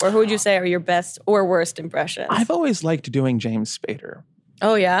of? Or who would you say are your best or worst impressions? I've always liked doing James Spader.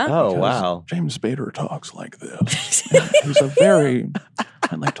 Oh, yeah? Oh, wow. James Spader talks like this.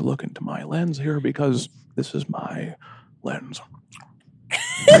 I'd like to look into my lens here because this is my lens.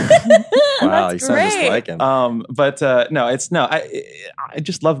 Wow, you sound just like him. I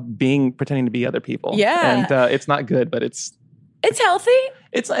just love pretending to be other people. Yeah. And it's not good, but it's healthy.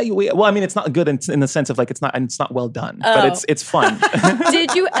 It's it's not good in the sense of like it's not well done, but it's fun.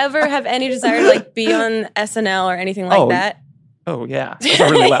 Did you ever have any desire to like be on SNL or anything like that? Oh, yeah. That's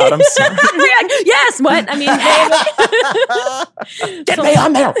really loud. I'm sorry. Yes, what? I mean, get me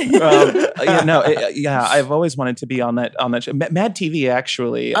on there. I've always wanted to be on that show. Mad TV,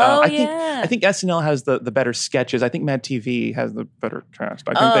 actually. I think SNL has the better sketches. I think Mad TV has the better cast.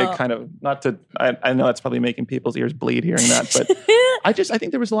 I think they kind of, I know that's probably making people's ears bleed hearing that, but I think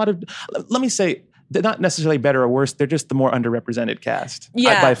there was a lot of, let me say, they're not necessarily better or worse. They're just the more underrepresented cast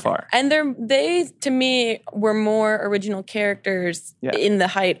by far. And they, to me, were more original characters in the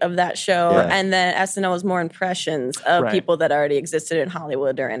height of that show. Yeah. And then SNL was more impressions of people that already existed in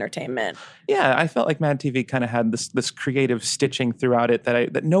Hollywood or entertainment. Yeah, I felt like Mad TV kind of had this creative stitching throughout it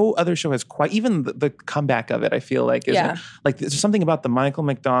that no other show has quite. Even the comeback of it, I feel like, like there's something about the Michael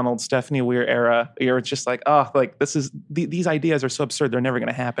McDonald, Stephanie Weir era. It's just like, these ideas are so absurd, they're never going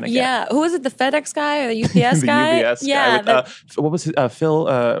to happen again. Yeah, who was it? The FedEx guy or the UPS guy? The UPS guy. With, what was it? Phil?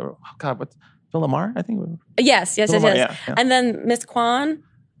 Phil Lamar? I think. Yes. Lamar, yeah. And then Miss Kwan.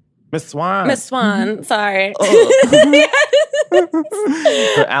 Miss Swan. Mm-hmm. Sorry.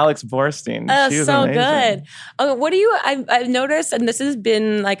 Alex Borstein. She was so amazing. Good. What do you? I've noticed, and this has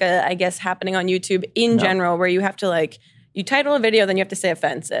been like I guess happening on YouTube in general, where you have to like you title a video, then you have to say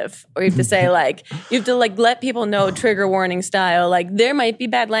offensive, or you have to say you have to let people know trigger warning style. Like there might be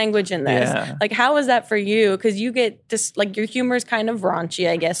bad language in this. Yeah. Like how is that for you? Because you get this your humor is kind of raunchy,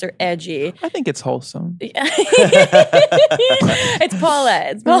 I guess, or edgy. I think it's wholesome. It's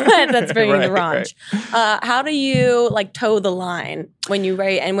Paulette. It's Paulette that's bringing the raunch. Right. How do you toe the line when you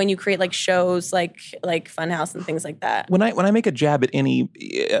write and when you create shows like Funhouse and things like that? When I make a jab at any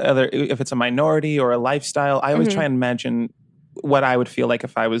other, if it's a minority or a lifestyle, I always try and imagine what I would feel like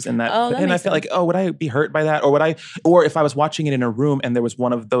if I was in that. And I feel like, would I be hurt by that? Or if I was watching it in a room and there was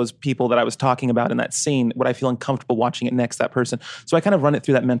one of those people that I was talking about in that scene, would I feel uncomfortable watching it next to that person? So I kind of run it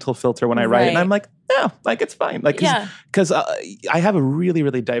through that mental filter when I write it. And I'm like, no, it's fine. Because I have a really,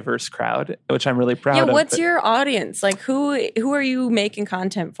 really diverse crowd, which I'm really proud of. Yeah, what's your audience? Who are you making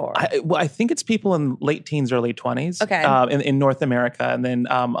content for? I think it's people in late teens, early 20s. Okay. In North America. And then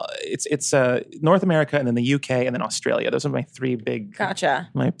it's North America and then the UK and then Australia. Those are my three big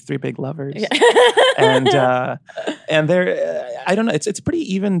lovers. Yeah. and they're I don't know, it's a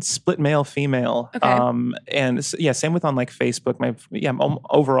pretty even split male female. Okay. And same with on Facebook.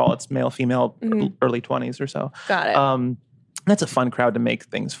 Overall it's male female early 20s or so. Got it. That's a fun crowd to make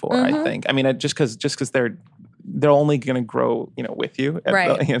things for, I think. I mean, just because they're only going to grow, with you.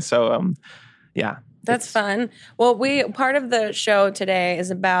 Right. And so, yeah. That's fun. Well, part of the show today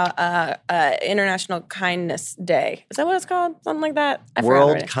is about International Kindness Day. Is that what it's called? Something like that?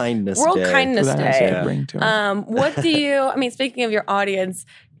 World Kindness Day. World Kindness Day. Ring to it. What do you? Speaking of your audience,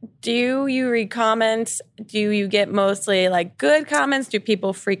 do you read comments? Do you get mostly good comments? Do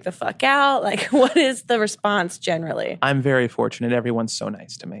people freak the fuck out? What is the response generally? I'm very fortunate. Everyone's so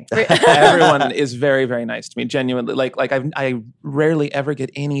nice to me. Everyone is very, very nice to me. Genuinely, I rarely ever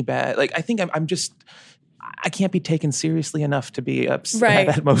get any bad. I think I'm just. I can't be taken seriously enough to be upset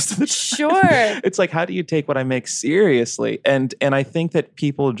at most of the time. Sure. It's how do you take what I make seriously? And I think that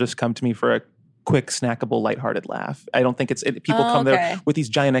people just come to me for a quick, snackable, lighthearted laugh. I don't think people come there with these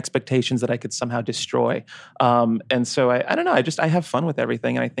giant expectations that I could somehow destroy. And so I don't know. I have fun with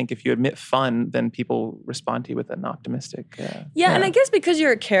everything. And I think if you admit fun, then people respond to you with an optimistic. And I guess because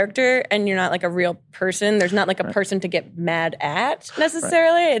you're a character and you're not a real person, there's not a person to get mad at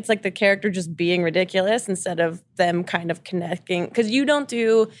necessarily. Right. It's the character just being ridiculous instead of them kind of connecting. Because you don't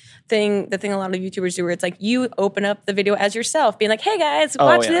do the thing a lot of YouTubers do where it's you open up the video as yourself, being hey guys,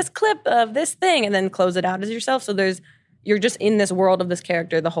 watch this clip of this thing. And then close it out as yourself. So you're just in this world of this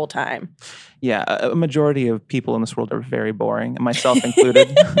character the whole time. Yeah, a majority of people in this world are very boring, myself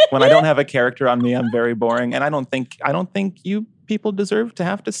included. When I don't have a character on me, I'm very boring, and I don't think you people deserve to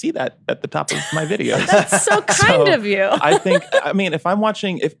have to see that at the top of my videos. That's so kind of you. If I'm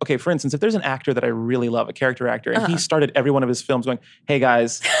watching, for instance, if there's an actor that I really love, a character actor, and he started every one of his films going, "Hey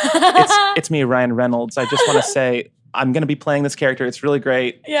guys, it's me, Ryan Reynolds. I just want to say." I'm going to be playing this character. It's really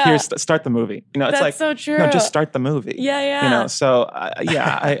great. Yeah. Start the movie. It's so true. No, just start the movie. Yeah. So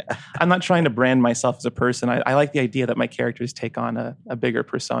I'm not trying to brand myself as a person. I like the idea that my characters take on a bigger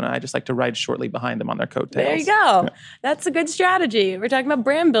persona. I just like to ride shortly behind them on their coattails. There you go. Yeah. That's a good strategy. We're talking about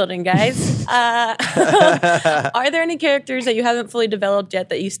brand building, guys. Are there any characters that you haven't fully developed yet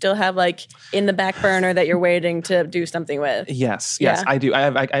that you still have in the back burner that you're waiting to do something with? Yes, I do.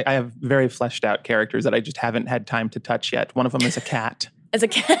 I have very fleshed out characters that I just haven't had time to touch yet. One of them is a cat. As a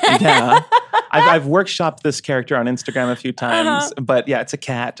cat? Yeah. I've workshopped this character on Instagram a few times, but it's a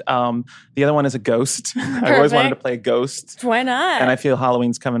cat. The other one is a ghost. I always wanted to play a ghost. Why not? And I feel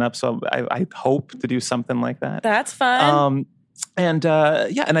Halloween's coming up, so I hope to do something like that. That's fun. And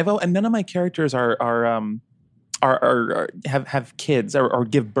none of my characters have kids or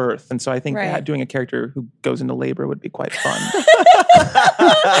give birth, and so I think doing a character who goes into labor would be quite fun.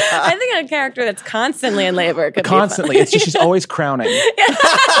 I think a character that's constantly in labor could constantly. Be fun. It's just she's always crowning,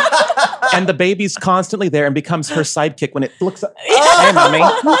 and the baby's constantly there and becomes her sidekick when it looks up. Hey, mommy,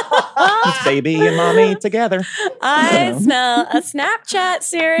 it's baby and mommy together. I smell a Snapchat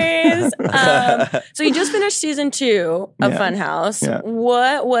series. So you just finished season 2 of Funhouse. Yeah.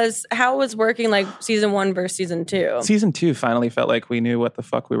 How was working season 1 versus season 2? Season 2 finally felt like we knew what the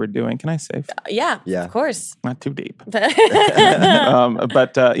fuck we were doing. Can I say? Yeah, of course. Not too deep.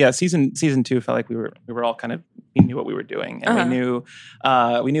 Season 2 felt like we were all kind of, we knew what we were doing, and we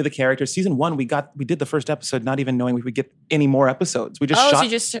knew the characters. Season 1, we did the first episode not even knowing we would get any more episodes. We just shot. So you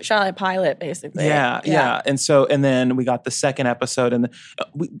just shot a pilot basically. Yeah. And then we got the second episode, and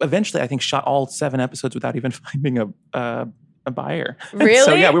we eventually I think shot all 7 episodes without even finding a buyer.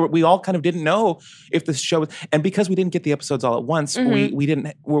 Really? So we all kind of didn't know if the show was, and because we didn't get the episodes all at once, we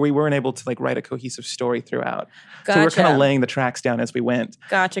weren't able to write a cohesive story throughout. Gotcha. So we were kind of laying the tracks down as we went.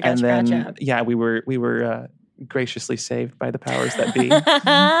 Gotcha. And then we were graciously saved by the powers that be.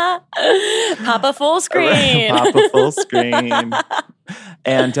 Papa full screen. Papa full screen.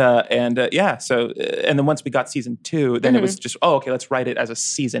 And yeah, so and then once we got season 2, then it was just okay, let's write it as a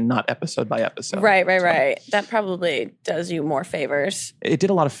season, not episode by episode. Right. That probably does you more favors. It did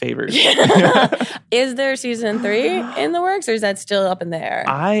a lot of favors. Is there season 3 in the works, or is that still up in the air?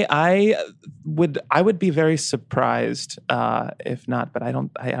 I would be very surprised if not, but I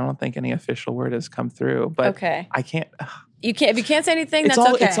don't think any official word has come through. But okay. I can't. You can't. If you can't say anything, It's that's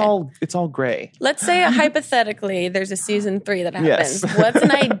all okay. it's all gray. Let's say hypothetically, there's a season 3 that happens. Yes. What's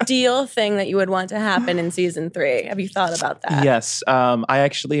an ideal thing that you would want to happen in season 3? Have you thought about that? Yes, I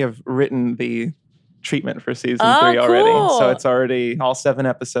actually have written the treatment for season 3 cool. already, so it's already all 7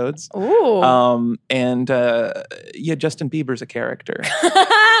 episodes. Ooh. Yeah, Justin Bieber's a character.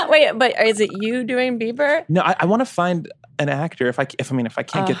 Wait, but is it you doing Bieber? No, I want to find an actor if I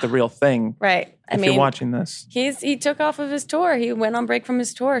can't get the real thing. Right. If you're watching this, he took off of his tour. He went on break from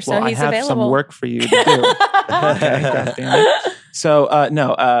his tour, so well, he's I have available. some work for you to do. Okay, God damn it. So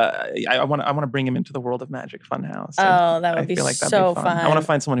no, I want to bring him into the world of Magic Funhouse. Oh, that would be feel like that'd so be fun. I want to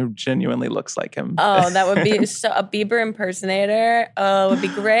find someone who genuinely looks like him. Oh, that would be a Bieber impersonator. Oh, it would be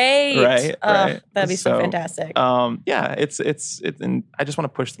great. Right. That'd be so fantastic. Yeah, it's and I just want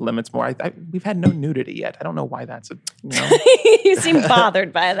to push the limits more. We've had no nudity yet. I don't know why that's You seem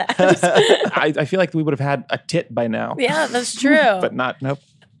bothered by that. I feel like we would have had a tit by now. Yeah, that's true. But nope.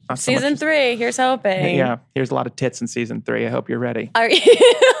 Not so Season much. 3, here's hoping. Yeah, here's a lot of tits in season 3. I hope you're ready. Are you?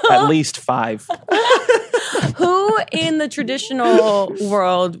 At least 5. Who in the traditional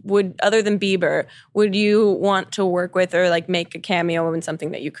world other than Bieber, would you want to work with or like make a cameo in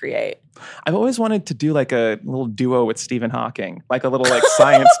something that you create? I've always wanted to do like a little duo with Stephen Hawking, like a little like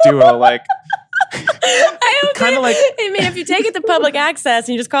science duo, like. Kind of like, I mean, if you take it to public access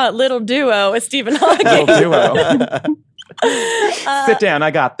and you just call it Little Duo with Stephen Hawking. Little duo. Sit down,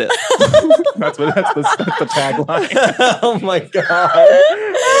 I got this. That's the tagline. Oh my God.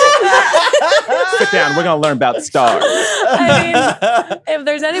 Sit down, we're going to learn about stars. I mean, if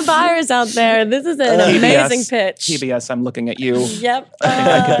there's any buyers out there, this is an amazing pitch. PBS, I'm looking at you. Yep. I think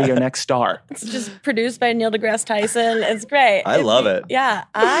I could be your next star. It's just produced by Neil deGrasse Tyson. It's great. I love it. Yeah,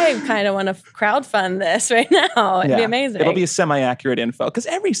 I kind of want to crowdfund this right now. It'd be amazing. It'll be a semi-accurate info because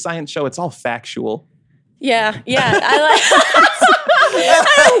every science show, it's all factual. Yeah. I like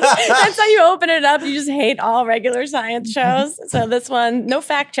that's how you open it up. You just hate all regular science shows. So this one, no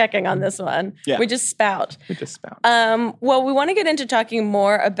fact checking on this one. Yeah. We just spout. Well, we want to get into talking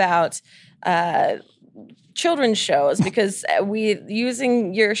more about children's shows because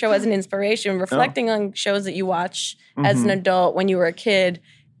using your show as an inspiration, reflecting on shows that you watch as an adult when you were a kid.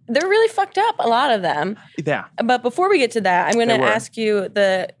 They're really fucked up, a lot of them. Yeah. But before we get to that, I'm going to ask you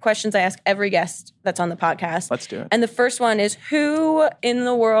the questions I ask every guest that's on the podcast. Let's do it. And the first one is, who in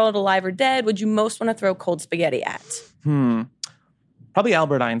the world, alive or dead, would you most want to throw cold spaghetti at? Probably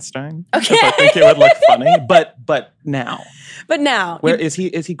Albert Einstein. Okay. I think it would look funny, but now. But now. Where is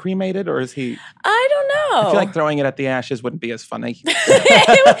he cremated or is he? I don't know. I feel like throwing it at the ashes wouldn't be as funny.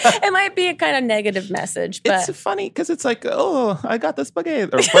 It might be a kind of negative message, but it's funny because it's like, oh, I got the spaghetti.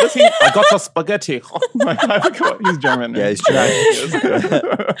 Or what is he? I got the spaghetti. Oh my God, he's German. Yeah, he's German.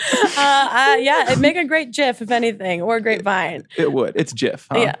 yeah, it'd make a great GIF, if anything, or a great Vine. It would. It's GIF.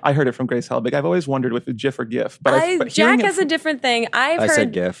 Huh? Yeah. I heard it from Grace Helbig. I've always wondered if it's GIF or GIF. But Jack has a different thing. I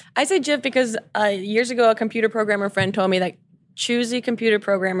said GIF. I said GIF because years ago, a computer programmer friend told me that choosy computer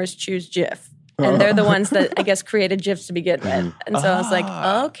programmers choose GIF. And they're the ones that, I guess, created GIFs to begin with. And so I was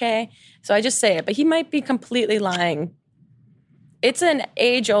like, okay. So I just say it. But he might be completely lying. It's an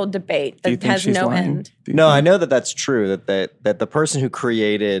age-old debate that has no end. No, I know that that's true, that the person who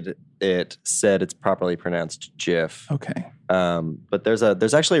created it said it's properly pronounced GIF. Okay. But there's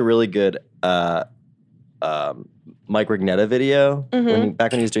actually a really good Mike Rignetta video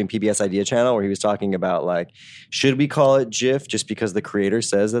back when he was doing PBS Idea Channel, where he was talking about like, should we call it GIF just because the creator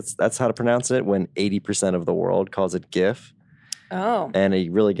says that's how to pronounce it when 80% of the world calls it GIF. Oh. And he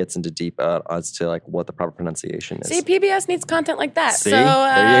really gets into deep as to like what the proper pronunciation is. See, PBS needs content like that. See? So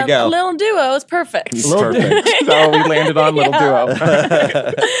There you go. Little Duo is perfect. It's perfect. So we landed on Little Duo.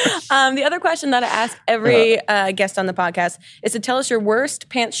 The other question that I ask every guest on the podcast is to tell us your worst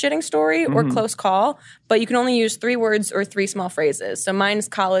pants shitting story or close call, but you can only use 3 words or 3 small phrases. So mine is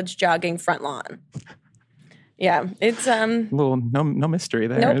college, jogging, front lawn. Yeah, it's Little no mystery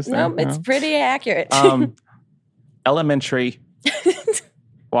there. Is there? Nope, it's pretty accurate. Elementary,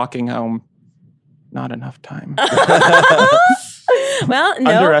 walking home, not enough time. Well,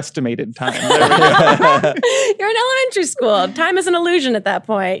 no. Underestimated time. You're in elementary school. Time is an illusion at that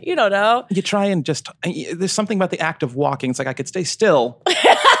point. You don't know. You try and just, there's something about the act of walking. It's like I could stay still,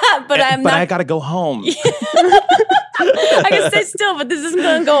 But I got to go home. I can stay still, but this isn't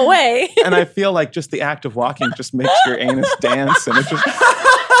going to go away. And I feel like just the act of walking just makes your anus dance. And it just.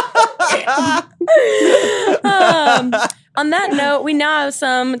 On that note, we now have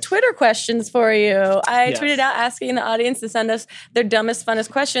some Twitter questions for you. I Yes. tweeted out asking the audience to send us their dumbest,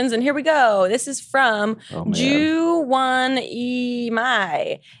 funnest questions, and here we go. This is from Juwan E.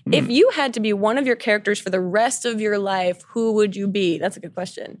 Mai. If you had to be one of your characters for the rest of your life, who would you be? That's a good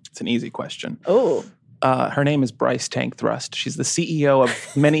question. It's an easy question. Oh. Her name is Bryce Tank Thrust. She's the CEO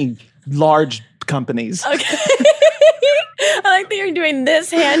of many large companies. Okay. I like that you're doing this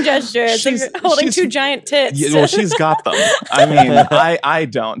hand gesture. It's like you're holding two giant tits. Yeah, well, she's got them. I mean, I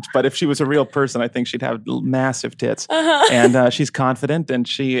don't. But if she was a real person, I think she'd have massive tits. And she's confident, and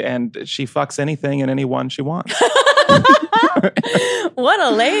she fucks anything and anyone she wants. What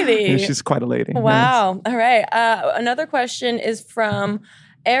a lady. Yeah, she's quite a lady. Wow. All right. Another question is from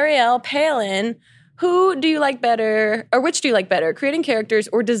Ariel Palin. Who do you like better, or which do you like better, creating characters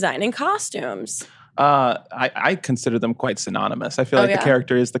or designing costumes? I consider them quite synonymous. I feel like the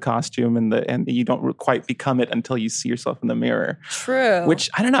character is the costume, and you don't quite become it until you see yourself in the mirror. True. Which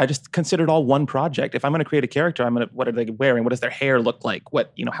I don't know. I just consider it all one project. If I'm going to create a character, what are they wearing? What does their hair look like?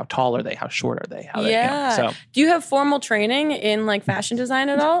 How tall are they? How short are they? So do you have formal training in like fashion design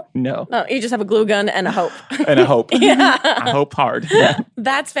at all? no, You just have a glue gun and a hope. and I hope. Yeah. I hope hard. Yeah.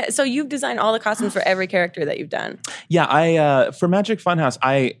 That's so you've designed all the costumes for every character that you've done. Yeah, I for Magic Funhouse,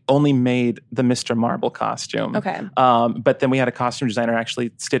 I only made the Mr. Marble costume. Okay. But then we had a costume designer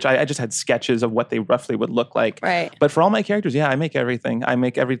actually stitch. I just had sketches of what they roughly would look like. Right. But for all my characters, I make everything. I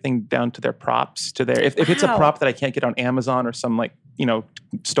make everything down to their props. If it's a prop that I can't get on Amazon or some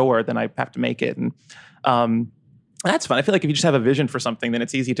store, then I have to make it. And that's fun. I feel like if you just have a vision for something, then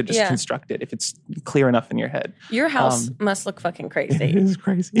it's easy to just construct it if it's clear enough in your head. Your house must look fucking crazy. It is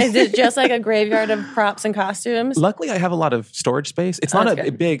crazy. Is it just like a graveyard of props and costumes? Luckily, I have a lot of storage space. It's not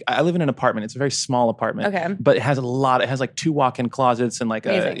a big. I live in an apartment. It's a very small apartment. Okay. But it has a lot. It has like 2 walk-in closets and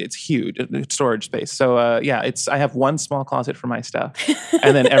it's huge storage space. So I have one small closet for my stuff,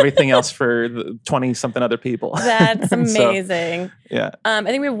 and then everything else for the 20-something other people. That's amazing. I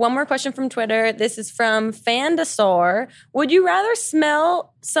think we have one more question from Twitter. This is from Fandasaur. Would you rather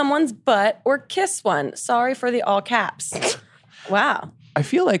smell someone's butt or kiss one? Sorry for the all caps. Wow. I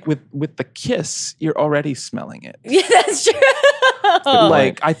feel like with the kiss, you're already smelling it. Yeah, that's true.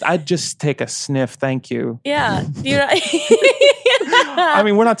 Like I'd just take a sniff. Thank you. Yeah. I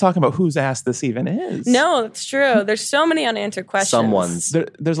mean, we're not talking about whose ass this even is. No, it's true. There's so many unanswered questions. Someone's.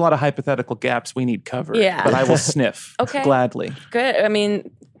 There's a lot of hypothetical gaps we need covered. Yeah. But I will sniff. Okay. Gladly. Good. I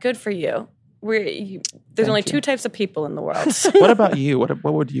mean, good for you. There's only 2 types of people in the world. What about you? What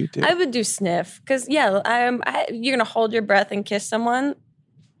would you do? I would do sniff because you're gonna hold your breath and kiss someone.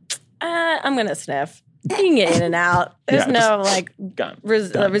 I'm gonna sniff. You can get in and out. There's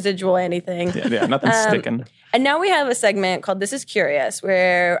residual anything. Yeah, nothing's sticking. And now we have a segment called This is Curious,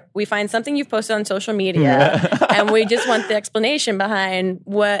 where we find something you've posted on social media and we just want the explanation behind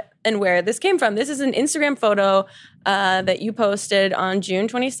what and where this came from. This is an Instagram photo that you posted on June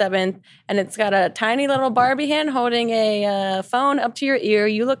 27th, and it's got a tiny little Barbie hand holding a phone up to your ear.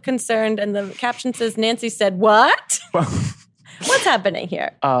 You look concerned, and the caption says, Nancy said, what? What's happening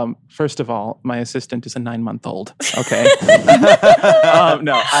here? First of all, my assistant is a 9-month-old. Okay.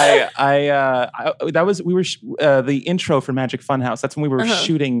 The intro for Magic Funhouse. That's when we were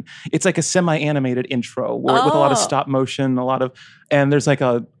shooting. It's like a semi-animated intro with a lot of stop motion, and there's like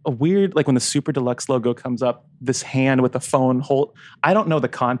a weird, like when the Super Deluxe logo comes up, this hand with a phone hold. I don't know the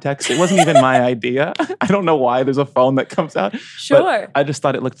context. It wasn't even my idea. I don't know why there's a phone that comes out. Sure. But I just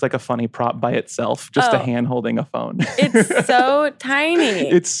thought it looked like a funny prop by itself. Just a hand holding a phone. It's so tiny.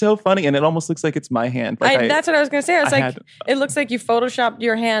 It's so funny, and it almost looks like it's my hand. That's what I was going to say. It looks like you photoshopped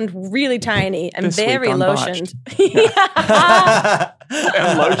your hand really tiny and very lotioned.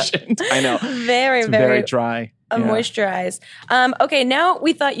 And lotioned. I know. Very dry. Moisturized. Okay, now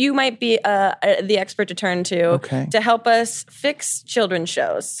we thought you might be the expert to turn to help us fix children's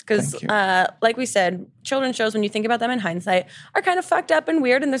shows. Because like we said, children's shows, when you think about them in hindsight, are kind of fucked up and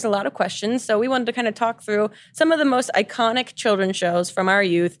weird, and there's a lot of questions. So we wanted to kind of talk through some of the most iconic children's shows from our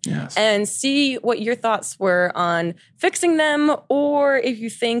youth and see what your thoughts were on fixing them, or if you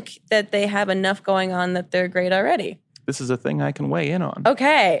think that they have enough going on that they're great already. this is a thing I can weigh in on.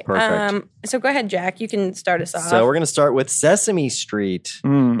 Okay. Perfect. So go ahead, Jack. You can start us off. So we're going to start with Sesame Street.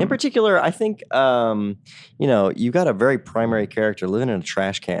 In particular, I think, you've got a very primary character living in a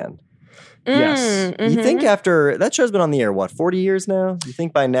trash can. Yes. You think after, that show's been on the air, 40 years now? You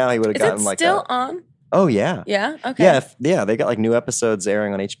think by now he would have Is gotten it like still that? on? Oh, yeah. Yeah? Okay. Yeah, they got like new episodes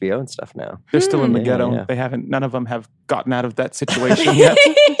airing on HBO and stuff now. They're still in the Yeah, ghetto. yeah. None of them have gotten out of that situation yet.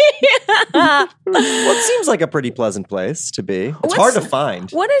 Well, it seems like a pretty pleasant place to be. It's hard to find.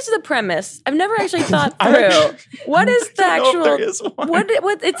 What is the premise? I've never actually thought I don't- through. What is the I don't know actual? if there is one.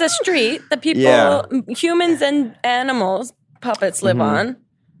 What? It's a street that people, Yeah. humans and animals, puppets live on.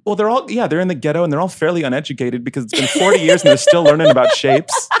 Well, they're in the ghetto and they're all fairly uneducated because it's been 40 years and they're still learning about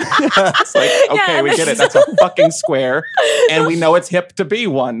shapes. It's like, okay, Yeah, we get it. That's a fucking square. And we know it's hip to be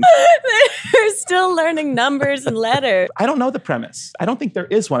one. They're still learning numbers and letters. I don't know the premise. I don't think there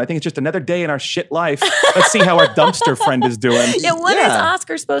is one. I think it's just another day in our shit life. Let's see how our dumpster friend is doing. Yeah, what is Yeah.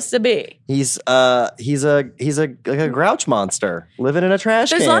 Oscar supposed to be? He's like a grouch monster living in a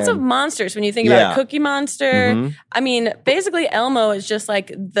trash There's can. lots of monsters when you think about Yeah. a Cookie Monster. I mean, basically Elmo is just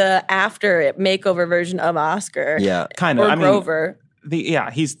like the after makeover version of Oscar. Yeah. Kind Or of. I mean, Grover.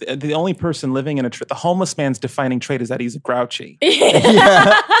 he's the only person living in the homeless man's defining trait is that he's grouchy.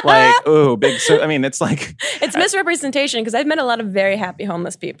 Like, ooh, big. So, I mean, it's like, It's misrepresentation because I've met a lot of very happy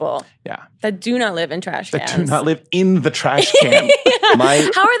homeless people yeah, that do not live in trash that cans. do not live in the trash can.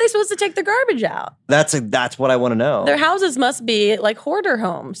 How are they supposed to take the garbage out? That's what I want to know. Their houses must be like hoarder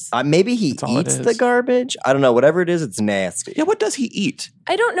homes. Maybe he all it eats is. the garbage. I don't know. Whatever it is, it's nasty. Yeah, what does he eat?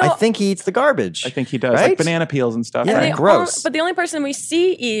 I don't know. I think he eats the garbage. I think he does, Right? like banana peels and stuff. Yeah. right? The gross. but the only person we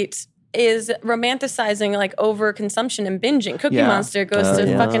see eat is romanticizing like overconsumption and binging. Cookie Yeah. Monster goes to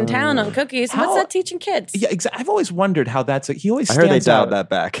yeah. fucking town on cookies. How- What's that teaching kids? Yeah, exactly. I've always wondered how that's. He always. I heard they stands dialed out. that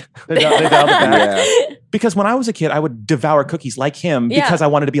back. They dialed it back. Yeah. Because when I was a kid, I would devour cookies like him Yeah. because I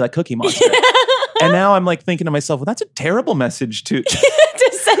wanted to be like Cookie Monster. And now I'm like thinking to myself, well, that's a terrible message to.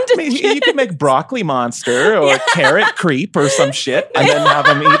 To send I mean, you could make Broccoli Monster or Carrot Creep or some shit, and then have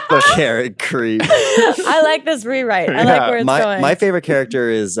him eat the. Carrot creep. I like this rewrite. I like Yeah. where it's going. My favorite character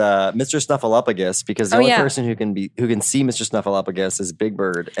is Mr. Snuffleupagus because the Oh, only yeah. person who can see Mr. Snuffleupagus is Big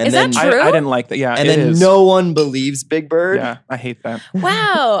Bird. And Is then that true? I didn't like that. Yeah, and it then is. no one believes Big Bird. Yeah, I hate that.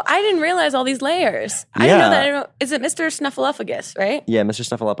 Wow, I didn't realize all these layers. I didn't Yeah. know that. Is it Mr. Snuffleupagus, right? Yeah, Mr.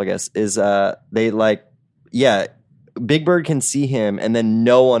 Snuffleupagus is Big Bird can see him, and then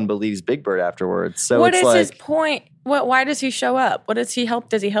no one believes Big Bird afterwards. So What it's is like his point? Why does he show up? What does he help?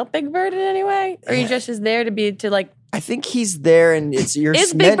 Does he help Big Bird in any way? Or he just is there to like? I think he's there, and it's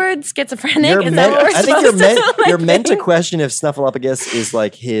Is Big Bird schizophrenic? Is that meant, what we're I think you're supposed meant to, like, you're meant to think? question if Snuffleupagus is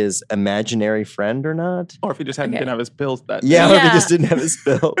like his imaginary friend or not. Or if he just Okay. didn't have his pills that Yeah, or if he Yeah. just didn't have his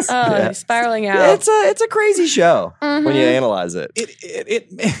pills. Oh, Yeah. he's spiraling out. It's a crazy show when you Mm-hmm. analyze it.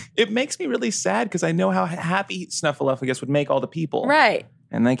 It makes me really sad because I know how happy Snuffleupagus would make all the people. Right.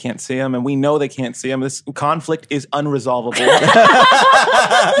 And they can't see him, and we know they can't see him. This conflict is unresolvable.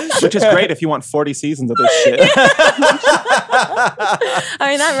 Which is great if you want 40 seasons of this shit. I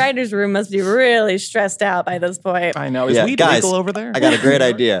mean, that writer's room must be really stressed out by this point. I know. Is Yeah, weed guys, legal over there? I got a great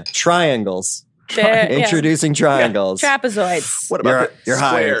idea. Triangles. They're- yeah. Introducing triangles. Trapezoids. What about You're the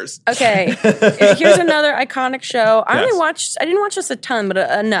hired. squares? Okay, here's another iconic show. I Yes. didn't watch this a ton, but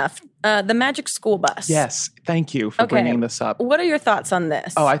enough. The Magic School Bus. Yes. Thank you for Okay. bringing this up. What are your thoughts on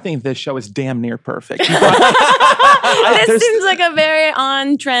this? Oh, I think this show is damn near perfect. this There's- seems like a very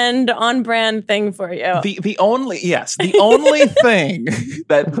on trend, on brand thing for you. the only thing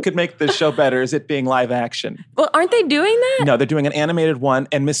that could make this show better is it being live action. Well, aren't they doing that? No, they're doing an animated one,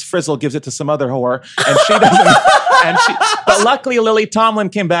 and Miss Frizzle gives it to some other whore, and she doesn't. But luckily, Lily Tomlin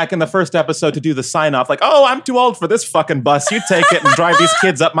came back in the first episode to do the sign off, like, "Oh, I'm too old for this fucking bus. You take it and drive these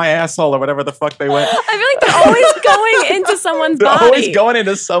kids up my asshole," or whatever the fuck they went. I feel like they're always going into someone's They're body. always going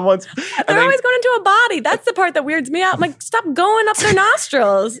into someone's. They're always going into a body. That's the part that weirds me out. I'm like, stop going up their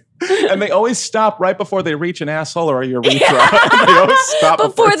nostrils and they always stop right before they reach an asshole or a urethra. They always stop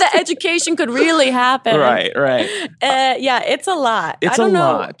before the education could really happen. Right. Yeah, it's a lot. It's I don't a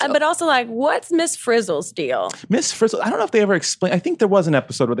know, lot. but also like, what's Miss Frizzle's deal? Miss Frizzle, I don't know if they ever explain. I think there was an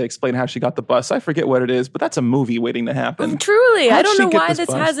episode where they explained how she got the bus. I forget what it is, but that's a movie waiting to happen. Truly, How'd I don't she know get why this this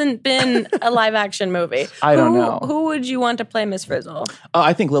bus? hasn't been a live action movie. I don't know. Who would you want to play Miss Frizzle?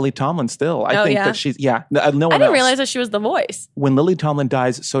 I think Lily Tomlin still. I Oh, think yeah? that she's, no one I didn't else. realize that she was the voice. When Lily Tomlin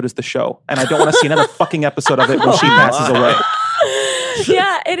dies, so does the show. And I don't want to see another fucking episode of it when she passes away.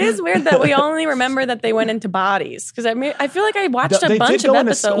 Yeah, it is weird that we only remember that they went into bodies. Because I feel like I watched a bunch of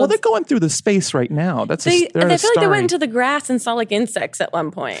episodes. Well, they're going through the space right now. I feel like they went into the grass and saw like insects at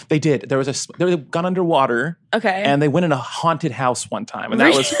one point. They did. They gone underwater. Okay. And they went in a haunted house one time, and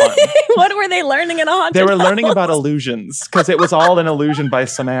that was fun. What were they learning in a haunted They were house? learning about illusions because it was all an illusion by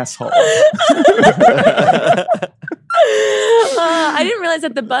some asshole. I didn't realize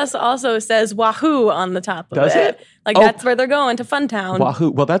that the bus also says Wahoo on the top of Does it? Like Oh. that's where they're going to Funtown.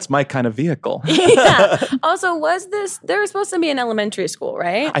 Wahoo! Well, that's my kind of vehicle. Yeah. Also, they're supposed to be in elementary school,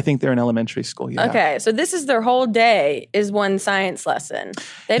 right? I think they're in elementary school. Yeah. Okay, so this is their whole day is one science lesson.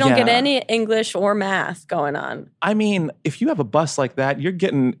 They don't get Yeah. any English or math going on. I mean, if you have a bus like that, you're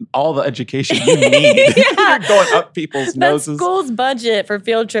getting all the education you need. You're going up people's That noses. school's budget for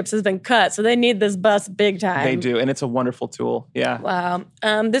field trips has been cut, so they need this bus big time. They do, and it's a wonderful tool. Yeah. Wow.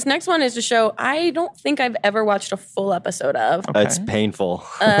 This next one is a show I don't think I've ever watched a full episode of. Okay. It's painful.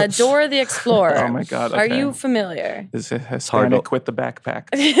 Dora the Explorer. Oh my God, Are okay. you familiar? Is it hard Hispanic to- with the backpack?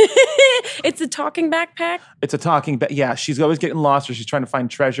 It's a talking backpack. It's a talking, yeah, she's always getting lost or she's trying to find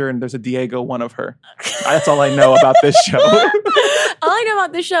treasure, and there's a Diego one of her. That's all I know about this show. All I know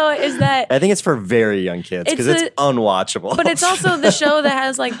about this show is that I think it's for very young kids because It's it's unwatchable. But it's also the show that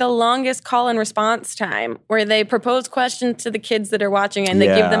has like the longest call and response time where they propose questions to the kids that are watching and they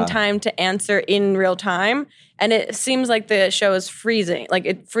give them Yeah. time to answer in real time. And it seems like the show is freezing. Like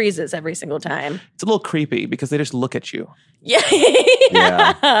it freezes every single time. It's a little creepy because they just look at you. Yeah.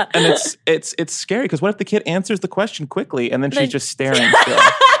 Yeah. And it's scary because what if the kid answers the question quickly and then Like- she's just staring still?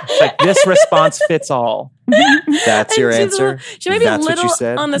 It's like, this response fits all. That's your And she's answer. she may be That's a what little you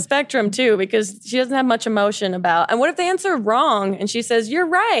said. on the spectrum too because she doesn't have much emotion about. And what if they answer wrong and she says, "You're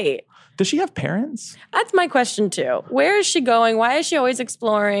right"? Does she have parents? That's my question too. Where is she going? Why is she always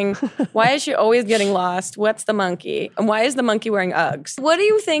exploring? Why is she always getting lost? What's the monkey? And why is the monkey wearing Uggs? What do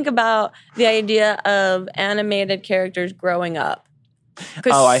you think about the idea of animated characters growing up?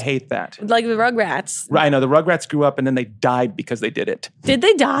 'Cause, Oh, I hate that. like the Rugrats. I know the Rugrats grew up and then they died because they did it. Did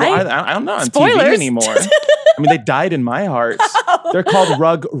they die? Well, I don't know on Spoilers. TV anymore. I mean, they died in my heart. They're called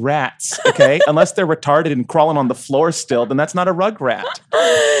rug rats, okay? Unless they're retarded and crawling on the floor still, then that's not a rug rat.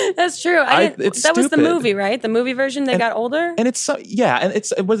 That's true. It's that was the stupid. movie, right? The movie version. They got older. And it's so, yeah, and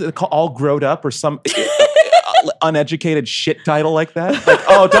it was it called All Growed Up or some uneducated shit title like that. Like,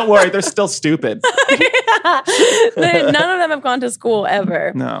 oh, don't worry, they're still stupid. None of them have gone to school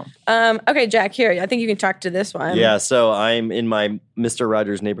ever. No. Okay, Jack. Here, I think you can talk to this one. Yeah, so I'm in my Mr.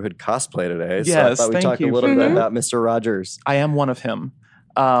 Rogers Neighborhood cosplay today. So I Yes, thought we'd thank talk you a little for bit that. about Mr. Rogers. I am one of him.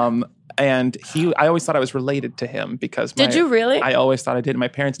 And I always thought I was related to him because Did you really? I always thought I did. My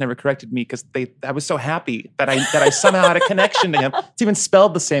parents never corrected me because I was so happy that I somehow had a connection to him. It's even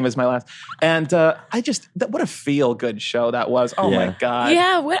spelled the same as my last. And what a feel good show that was. Oh my Yeah. God.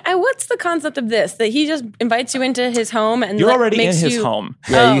 Yeah, what's the concept of this? That he just invites you into his home and You're already in makes his you, home.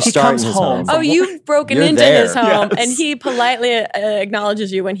 Yeah, you He start comes in his home. home. Oh, you've broken You're into there. his home, Yes. and he politely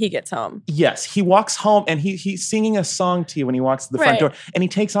acknowledges you when he gets home. Yes, he walks home and he's singing a song to you when he walks to the front Right. door, and he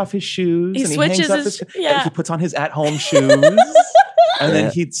takes off his shoes He and switches he hangs up his- his yeah. and he puts on his at-home shoes. And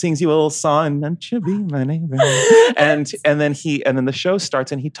then he sings you a little song, "Won't you be my neighbor?" and then the show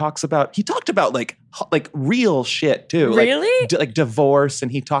starts, and he talked about like real shit too, Really? like divorce,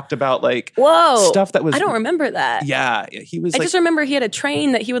 and he talked about like Whoa, stuff that was I don't remember that. Yeah, he was I like, just remember he had a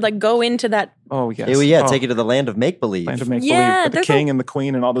train that he would like go into that. oh yes, Yeah, oh, take you to the land of make believe. Land of make Yeah, believe with the there's a- king and the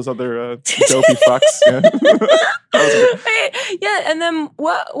queen and all those other dopey fucks. Yeah. Yeah, and then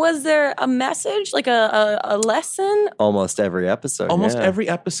what was there a message like a lesson? Almost every episode. Almost yeah. every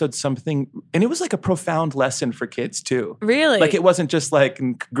episode, something, and it was like a profound lesson for kids too. Really? Like it wasn't just like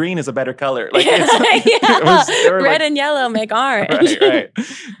green is a better color. Like Yeah, they were red like, and yellow make orange. right.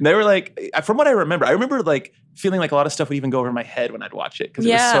 They were like, from what I remember like feeling like a lot of stuff would even go over my head when I'd watch it because it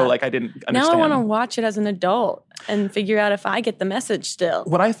was Yeah. so like I didn't understand. Now I want to watch it as an adult and figure out if I get the message still.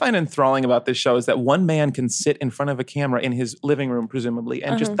 What I find enthralling about this show is that one man can sit in front of a camera in his living room, presumably,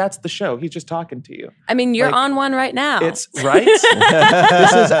 and just that's the show. He's just talking to you. I mean, you're Like, on one right now. It's right.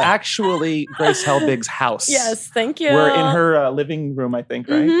 This is actually Grace Helbig's house. Yes, thank you. We're in her living room, I think,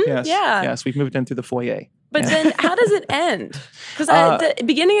 right? Mhm, Yes. yeah. Yes, we've moved in through the foyer. But then how does it end? Because the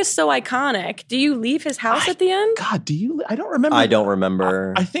beginning is so iconic. Do you leave his house at the end? God, I don't remember. I don't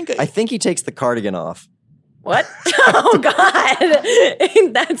remember. I think I think he takes the cardigan off. What? Oh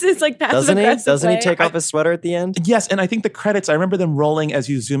God! That's his like passive Doesn't he? aggressive Doesn't he way. take off his sweater at the end? Yes, and I think the credits, I remember them rolling as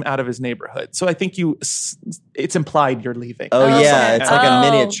you zoom out of his neighborhood. So I think it's implied you're leaving. Oh, Oh, yeah. okay. It's like Oh.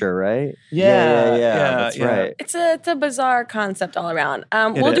 a miniature, right? Yeah, That's yeah. right. It's a bizarre concept all around.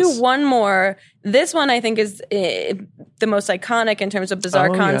 We'll is. do one more. This one I think is the most iconic in terms of bizarre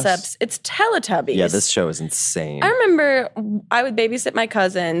Oh, concepts. yes. It's Teletubbies. Yeah, this show is insane. I remember I would babysit my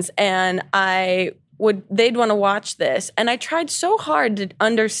cousins and they'd want to watch this. And I tried so hard to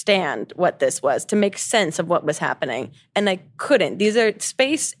understand what this was, to make sense of what was happening. And I couldn't. These are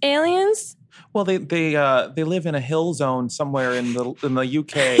space aliens. Well, they live in a hill zone somewhere in the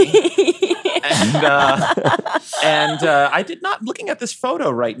UK. And I did not, looking at this photo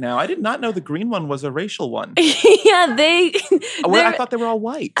right now, I did not know the green one was a racial one. Yeah, I thought they were all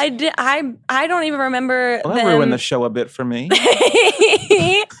white. I don't even remember Well, that them. ruined the show a bit for me.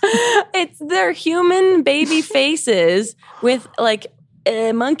 It's their human baby faces with like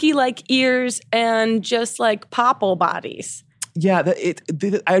monkey-like ears and just like popple bodies. Yeah,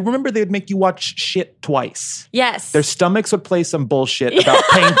 I remember they would make you watch shit twice. Yes. Their stomachs would play some bullshit about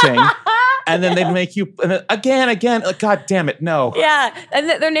painting, and then they'd make you, and then again, like, God damn it, no. Yeah, and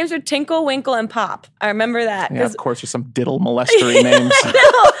their names are Tinkle, Winkle, and Pop. I remember that. Yeah, of course, there's some diddle molestery names.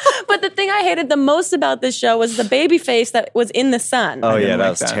 No, but the thing I hated the most about this show was the baby face that was in the sun. Oh, yeah, didn't that like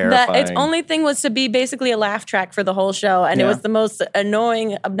was that. terrifying. That its only thing was to be basically a laugh track for the whole show, and it Yeah. was the most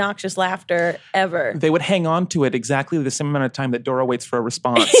annoying, obnoxious laughter ever. They would hang on to it exactly the same amount of time that Dora waits for a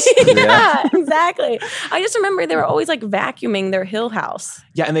response. Yeah, exactly. I just remember they were always like vacuuming their hill house.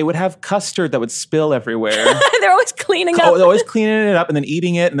 Yeah, and they would have custard that would spill everywhere. They're always cleaning up. Oh, they're always cleaning it up and then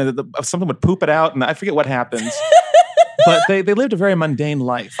eating it, and then something would poop it out, and I forget what happens. But they lived a very mundane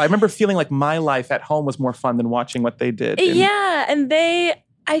life. I remember feeling like my life at home was more fun than watching what they did. And Yeah, and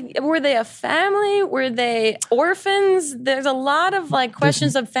were they a family? Were they orphans? There's a lot of like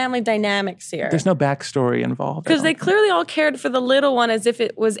questions of family dynamics here. There's no backstory involved. Because they clearly all cared for the little one as if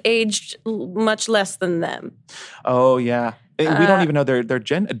it was aged much less than them. Oh, yeah. We don't even know their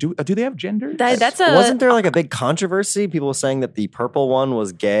gender. Do they have genders? Wasn't there like a big controversy? People saying that the purple one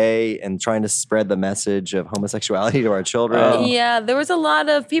was gay and trying to spread the message of homosexuality to our children. Yeah, there was a lot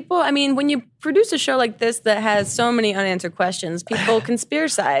of people. I mean, when you produce a show like this that has so many unanswered questions, people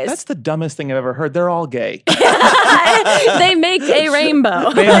conspiracize. That's the dumbest thing I've ever heard. They're all gay. They make a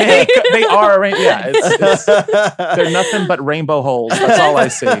rainbow. They are a rainbow. Yeah, they're nothing but rainbow holes. That's all I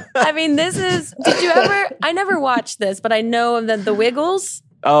see. I mean, did you ever, I never watched this, but I know that the Wiggles,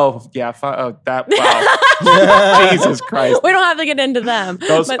 Oh, yeah. Wow. Jesus Christ. we don't have to get into them.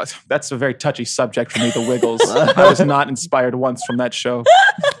 That's a very touchy subject for me, the Wiggles. I was not inspired once from that show.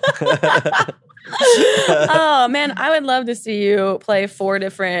 Oh, man, I would love to see you play 4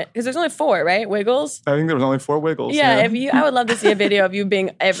 different, because there's only 4, right? Wiggles? I think there was only 4 Wiggles. Yeah, I would love to see a video of you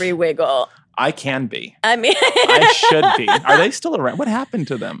being every Wiggle. I can be. I mean, I should be. Are they still around? What happened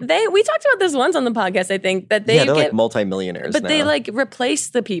to them? we talked about this once on the podcast, I think, that they're get, like multimillionaires but now. they like replace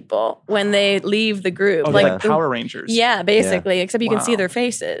the people when they leave the group. Oh, like like Power Rangers. Yeah, basically, except you can see Wow. their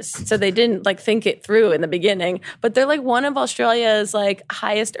faces. So they didn't like think it through in the beginning, but they're like one of Australia's like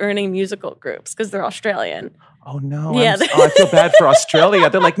highest earning musical groups because they're Australian. Oh, no. Yeah. I feel bad for Australia.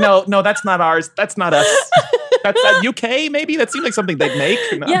 They're like, no, that's not ours. That's not us. That's UK, maybe? That seemed like something they'd make.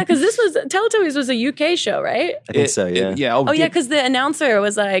 No. Yeah, because Teletubbies was a UK show, right? I think so, yeah. Yeah. Oh yeah, because the announcer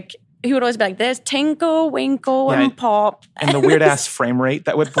was like, he would always be like, "There's Tinkle, Winkle, Yeah, and Pop." and the weird ass frame rate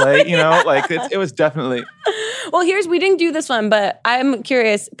that would play, like it was definitely. Well, we didn't do this one, but I'm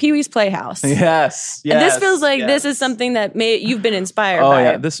curious. Pee-wee's Playhouse. Yes. And this feels like this is something that you've been inspired Oh by.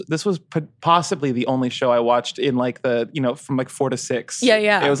 yeah, this was possibly the only show I watched in like from like 4 to 6. Yeah,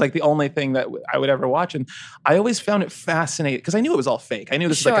 yeah. It was like the only thing that I would ever watch, and I always found it fascinating because I knew it was all fake. I knew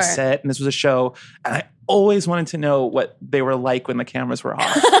this was like a Sure. set and this was a show, and I always wanted to know what they were like when the cameras were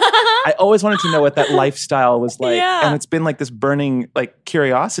off. I always wanted to know what that lifestyle was like, Yeah. and it's been like this burning like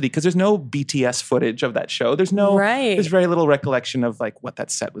curiosity because there's no BTS footage of that show. There's Right. very little recollection of like what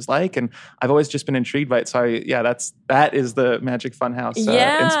that set was like, and I've always just been intrigued by it. So that is the Magic Funhouse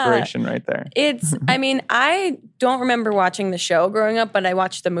Yeah. inspiration right there. It's, I mean, I don't remember watching the show growing up, but I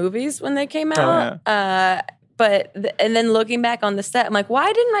watched the movies when they came out. Oh, But and then looking back on the set, I'm like,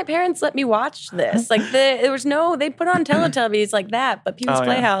 why didn't my parents let me watch this? Like there was no, they put on Teletubbies like that, but Pee Wee's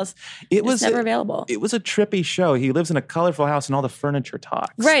Playhouse was never available. It was a trippy show. He lives in a colorful house and all the furniture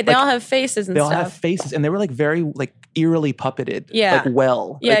talks. Right. They all have faces and they stuff. They all have faces and they were like very like eerily puppeted. Yeah. Like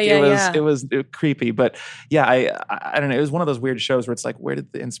well. Yeah, like, it was creepy. But yeah, I don't know. It was one of those weird shows where it's like, where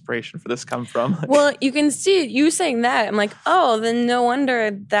did the inspiration for this come from? Well, you can see you saying that. I'm like, oh, then no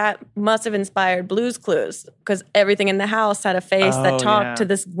wonder that must have inspired Blue's Clues, because everything in the house had a face that talked to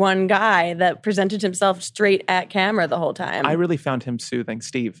this one guy that presented himself straight at camera the whole time. I really found him soothing,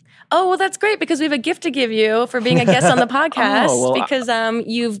 Steve. Oh, well, that's great, because we have a gift to give you for being a guest on the podcast, because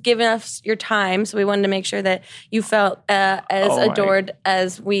you've given us your time, so we wanted to make sure that you felt as adored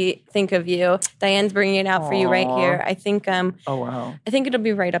as we think of you. Diane's bringing it out for you right here. I think. Oh wow! I think it'll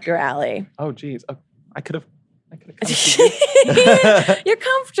be right up your alley. Oh geez, I could have come to you. You're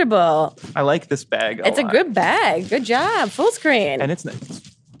comfortable. I like this bag. It's a good bag. Good job. Full screen. And it's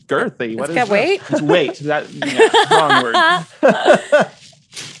girthy. It's got weight. It's weight. Wrong word.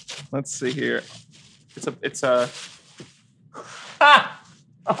 Let's see here. It's a.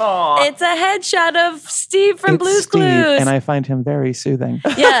 Aww. It's a headshot of Steve from Blue's Steve, Clues. and I find him very soothing.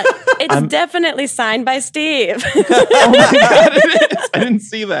 Yeah, it's definitely signed by Steve. Oh my God, it is. I didn't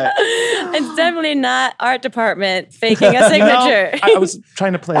see that. It's definitely not art department faking a signature. No, I was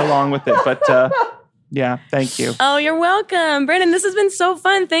trying to play along with it, but yeah, thank you. Oh, you're welcome. Brandon, this has been so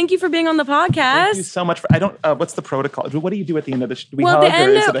fun. Thank you for being on the podcast. Thank you so much. What's the protocol? What do you do at the end of the show? Do we hug, the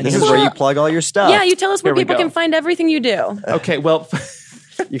end or is it a This handshake? is where you plug all your stuff. Yeah, you tell us where Here we people go. can find everything you do. Okay, well...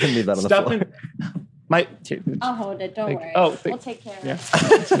 You can leave that on the Stuff floor. I'll hold it. Don't worry. We'll take care of it.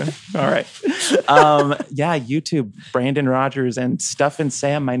 All right. YouTube, Brandon Rogers and Stuff and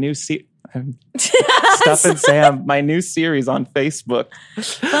Sam, my new Stuff and Sam, my new series on Facebook.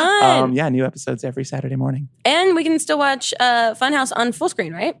 Fun. New episodes every Saturday morning. And we can still watch Funhouse on full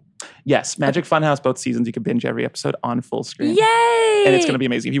screen, right? Yes, Magic Funhouse, both seasons. You can binge every episode on full screen. Yay! And it's going to be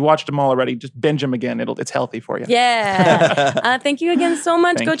amazing. If you watched them all already, just binge them again. It's healthy for you. Yeah. Thank you again so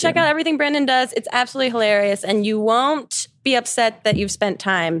much. Thank Go check you. out everything Brandon does. It's absolutely hilarious. And you won't be upset that you've spent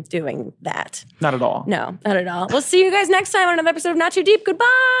time doing that. Not at all. No, not at all. We'll see you guys next time on another episode of Not Too Deep.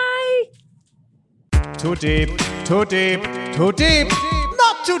 Goodbye. Too deep, too deep, too deep,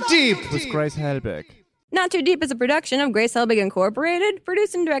 not too deep with Grace Helbig. Not Too Deep is a production of Grace Helbig Incorporated,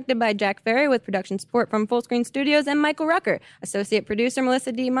 produced and directed by Jack Ferry with production support from Full Screen Studios and Michael Rucker. Associate producer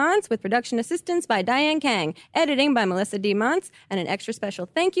Melissa D. Montz with production assistance by Diane Kang. Editing by Melissa D. Montz. And an extra special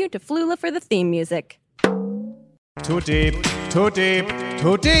thank you to Flula for the theme music. Too deep, too deep,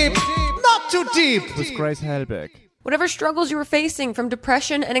 too deep, not too deep with Grace Helbig. Whatever struggles you are facing, from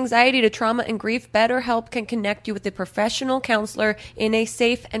depression and anxiety to trauma and grief, BetterHelp can connect you with a professional counselor in a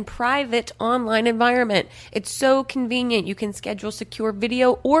safe and private online environment. It's so convenient. You can schedule secure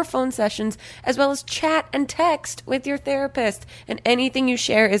video or phone sessions, as well as chat and text with your therapist. And anything you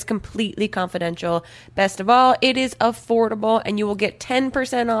share is completely confidential. Best of all, it is affordable, and you will get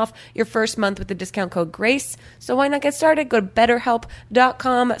 10% off your first month with the discount code GRACE. So why not get started? Go to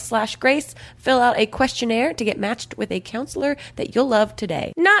betterhelp.com/grace. Fill out a questionnaire to get matched with a counselor that you'll love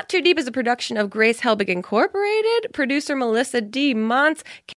today. Not Too Deep is a production of Grace Helbig Incorporated. Producer Melissa D. Montz.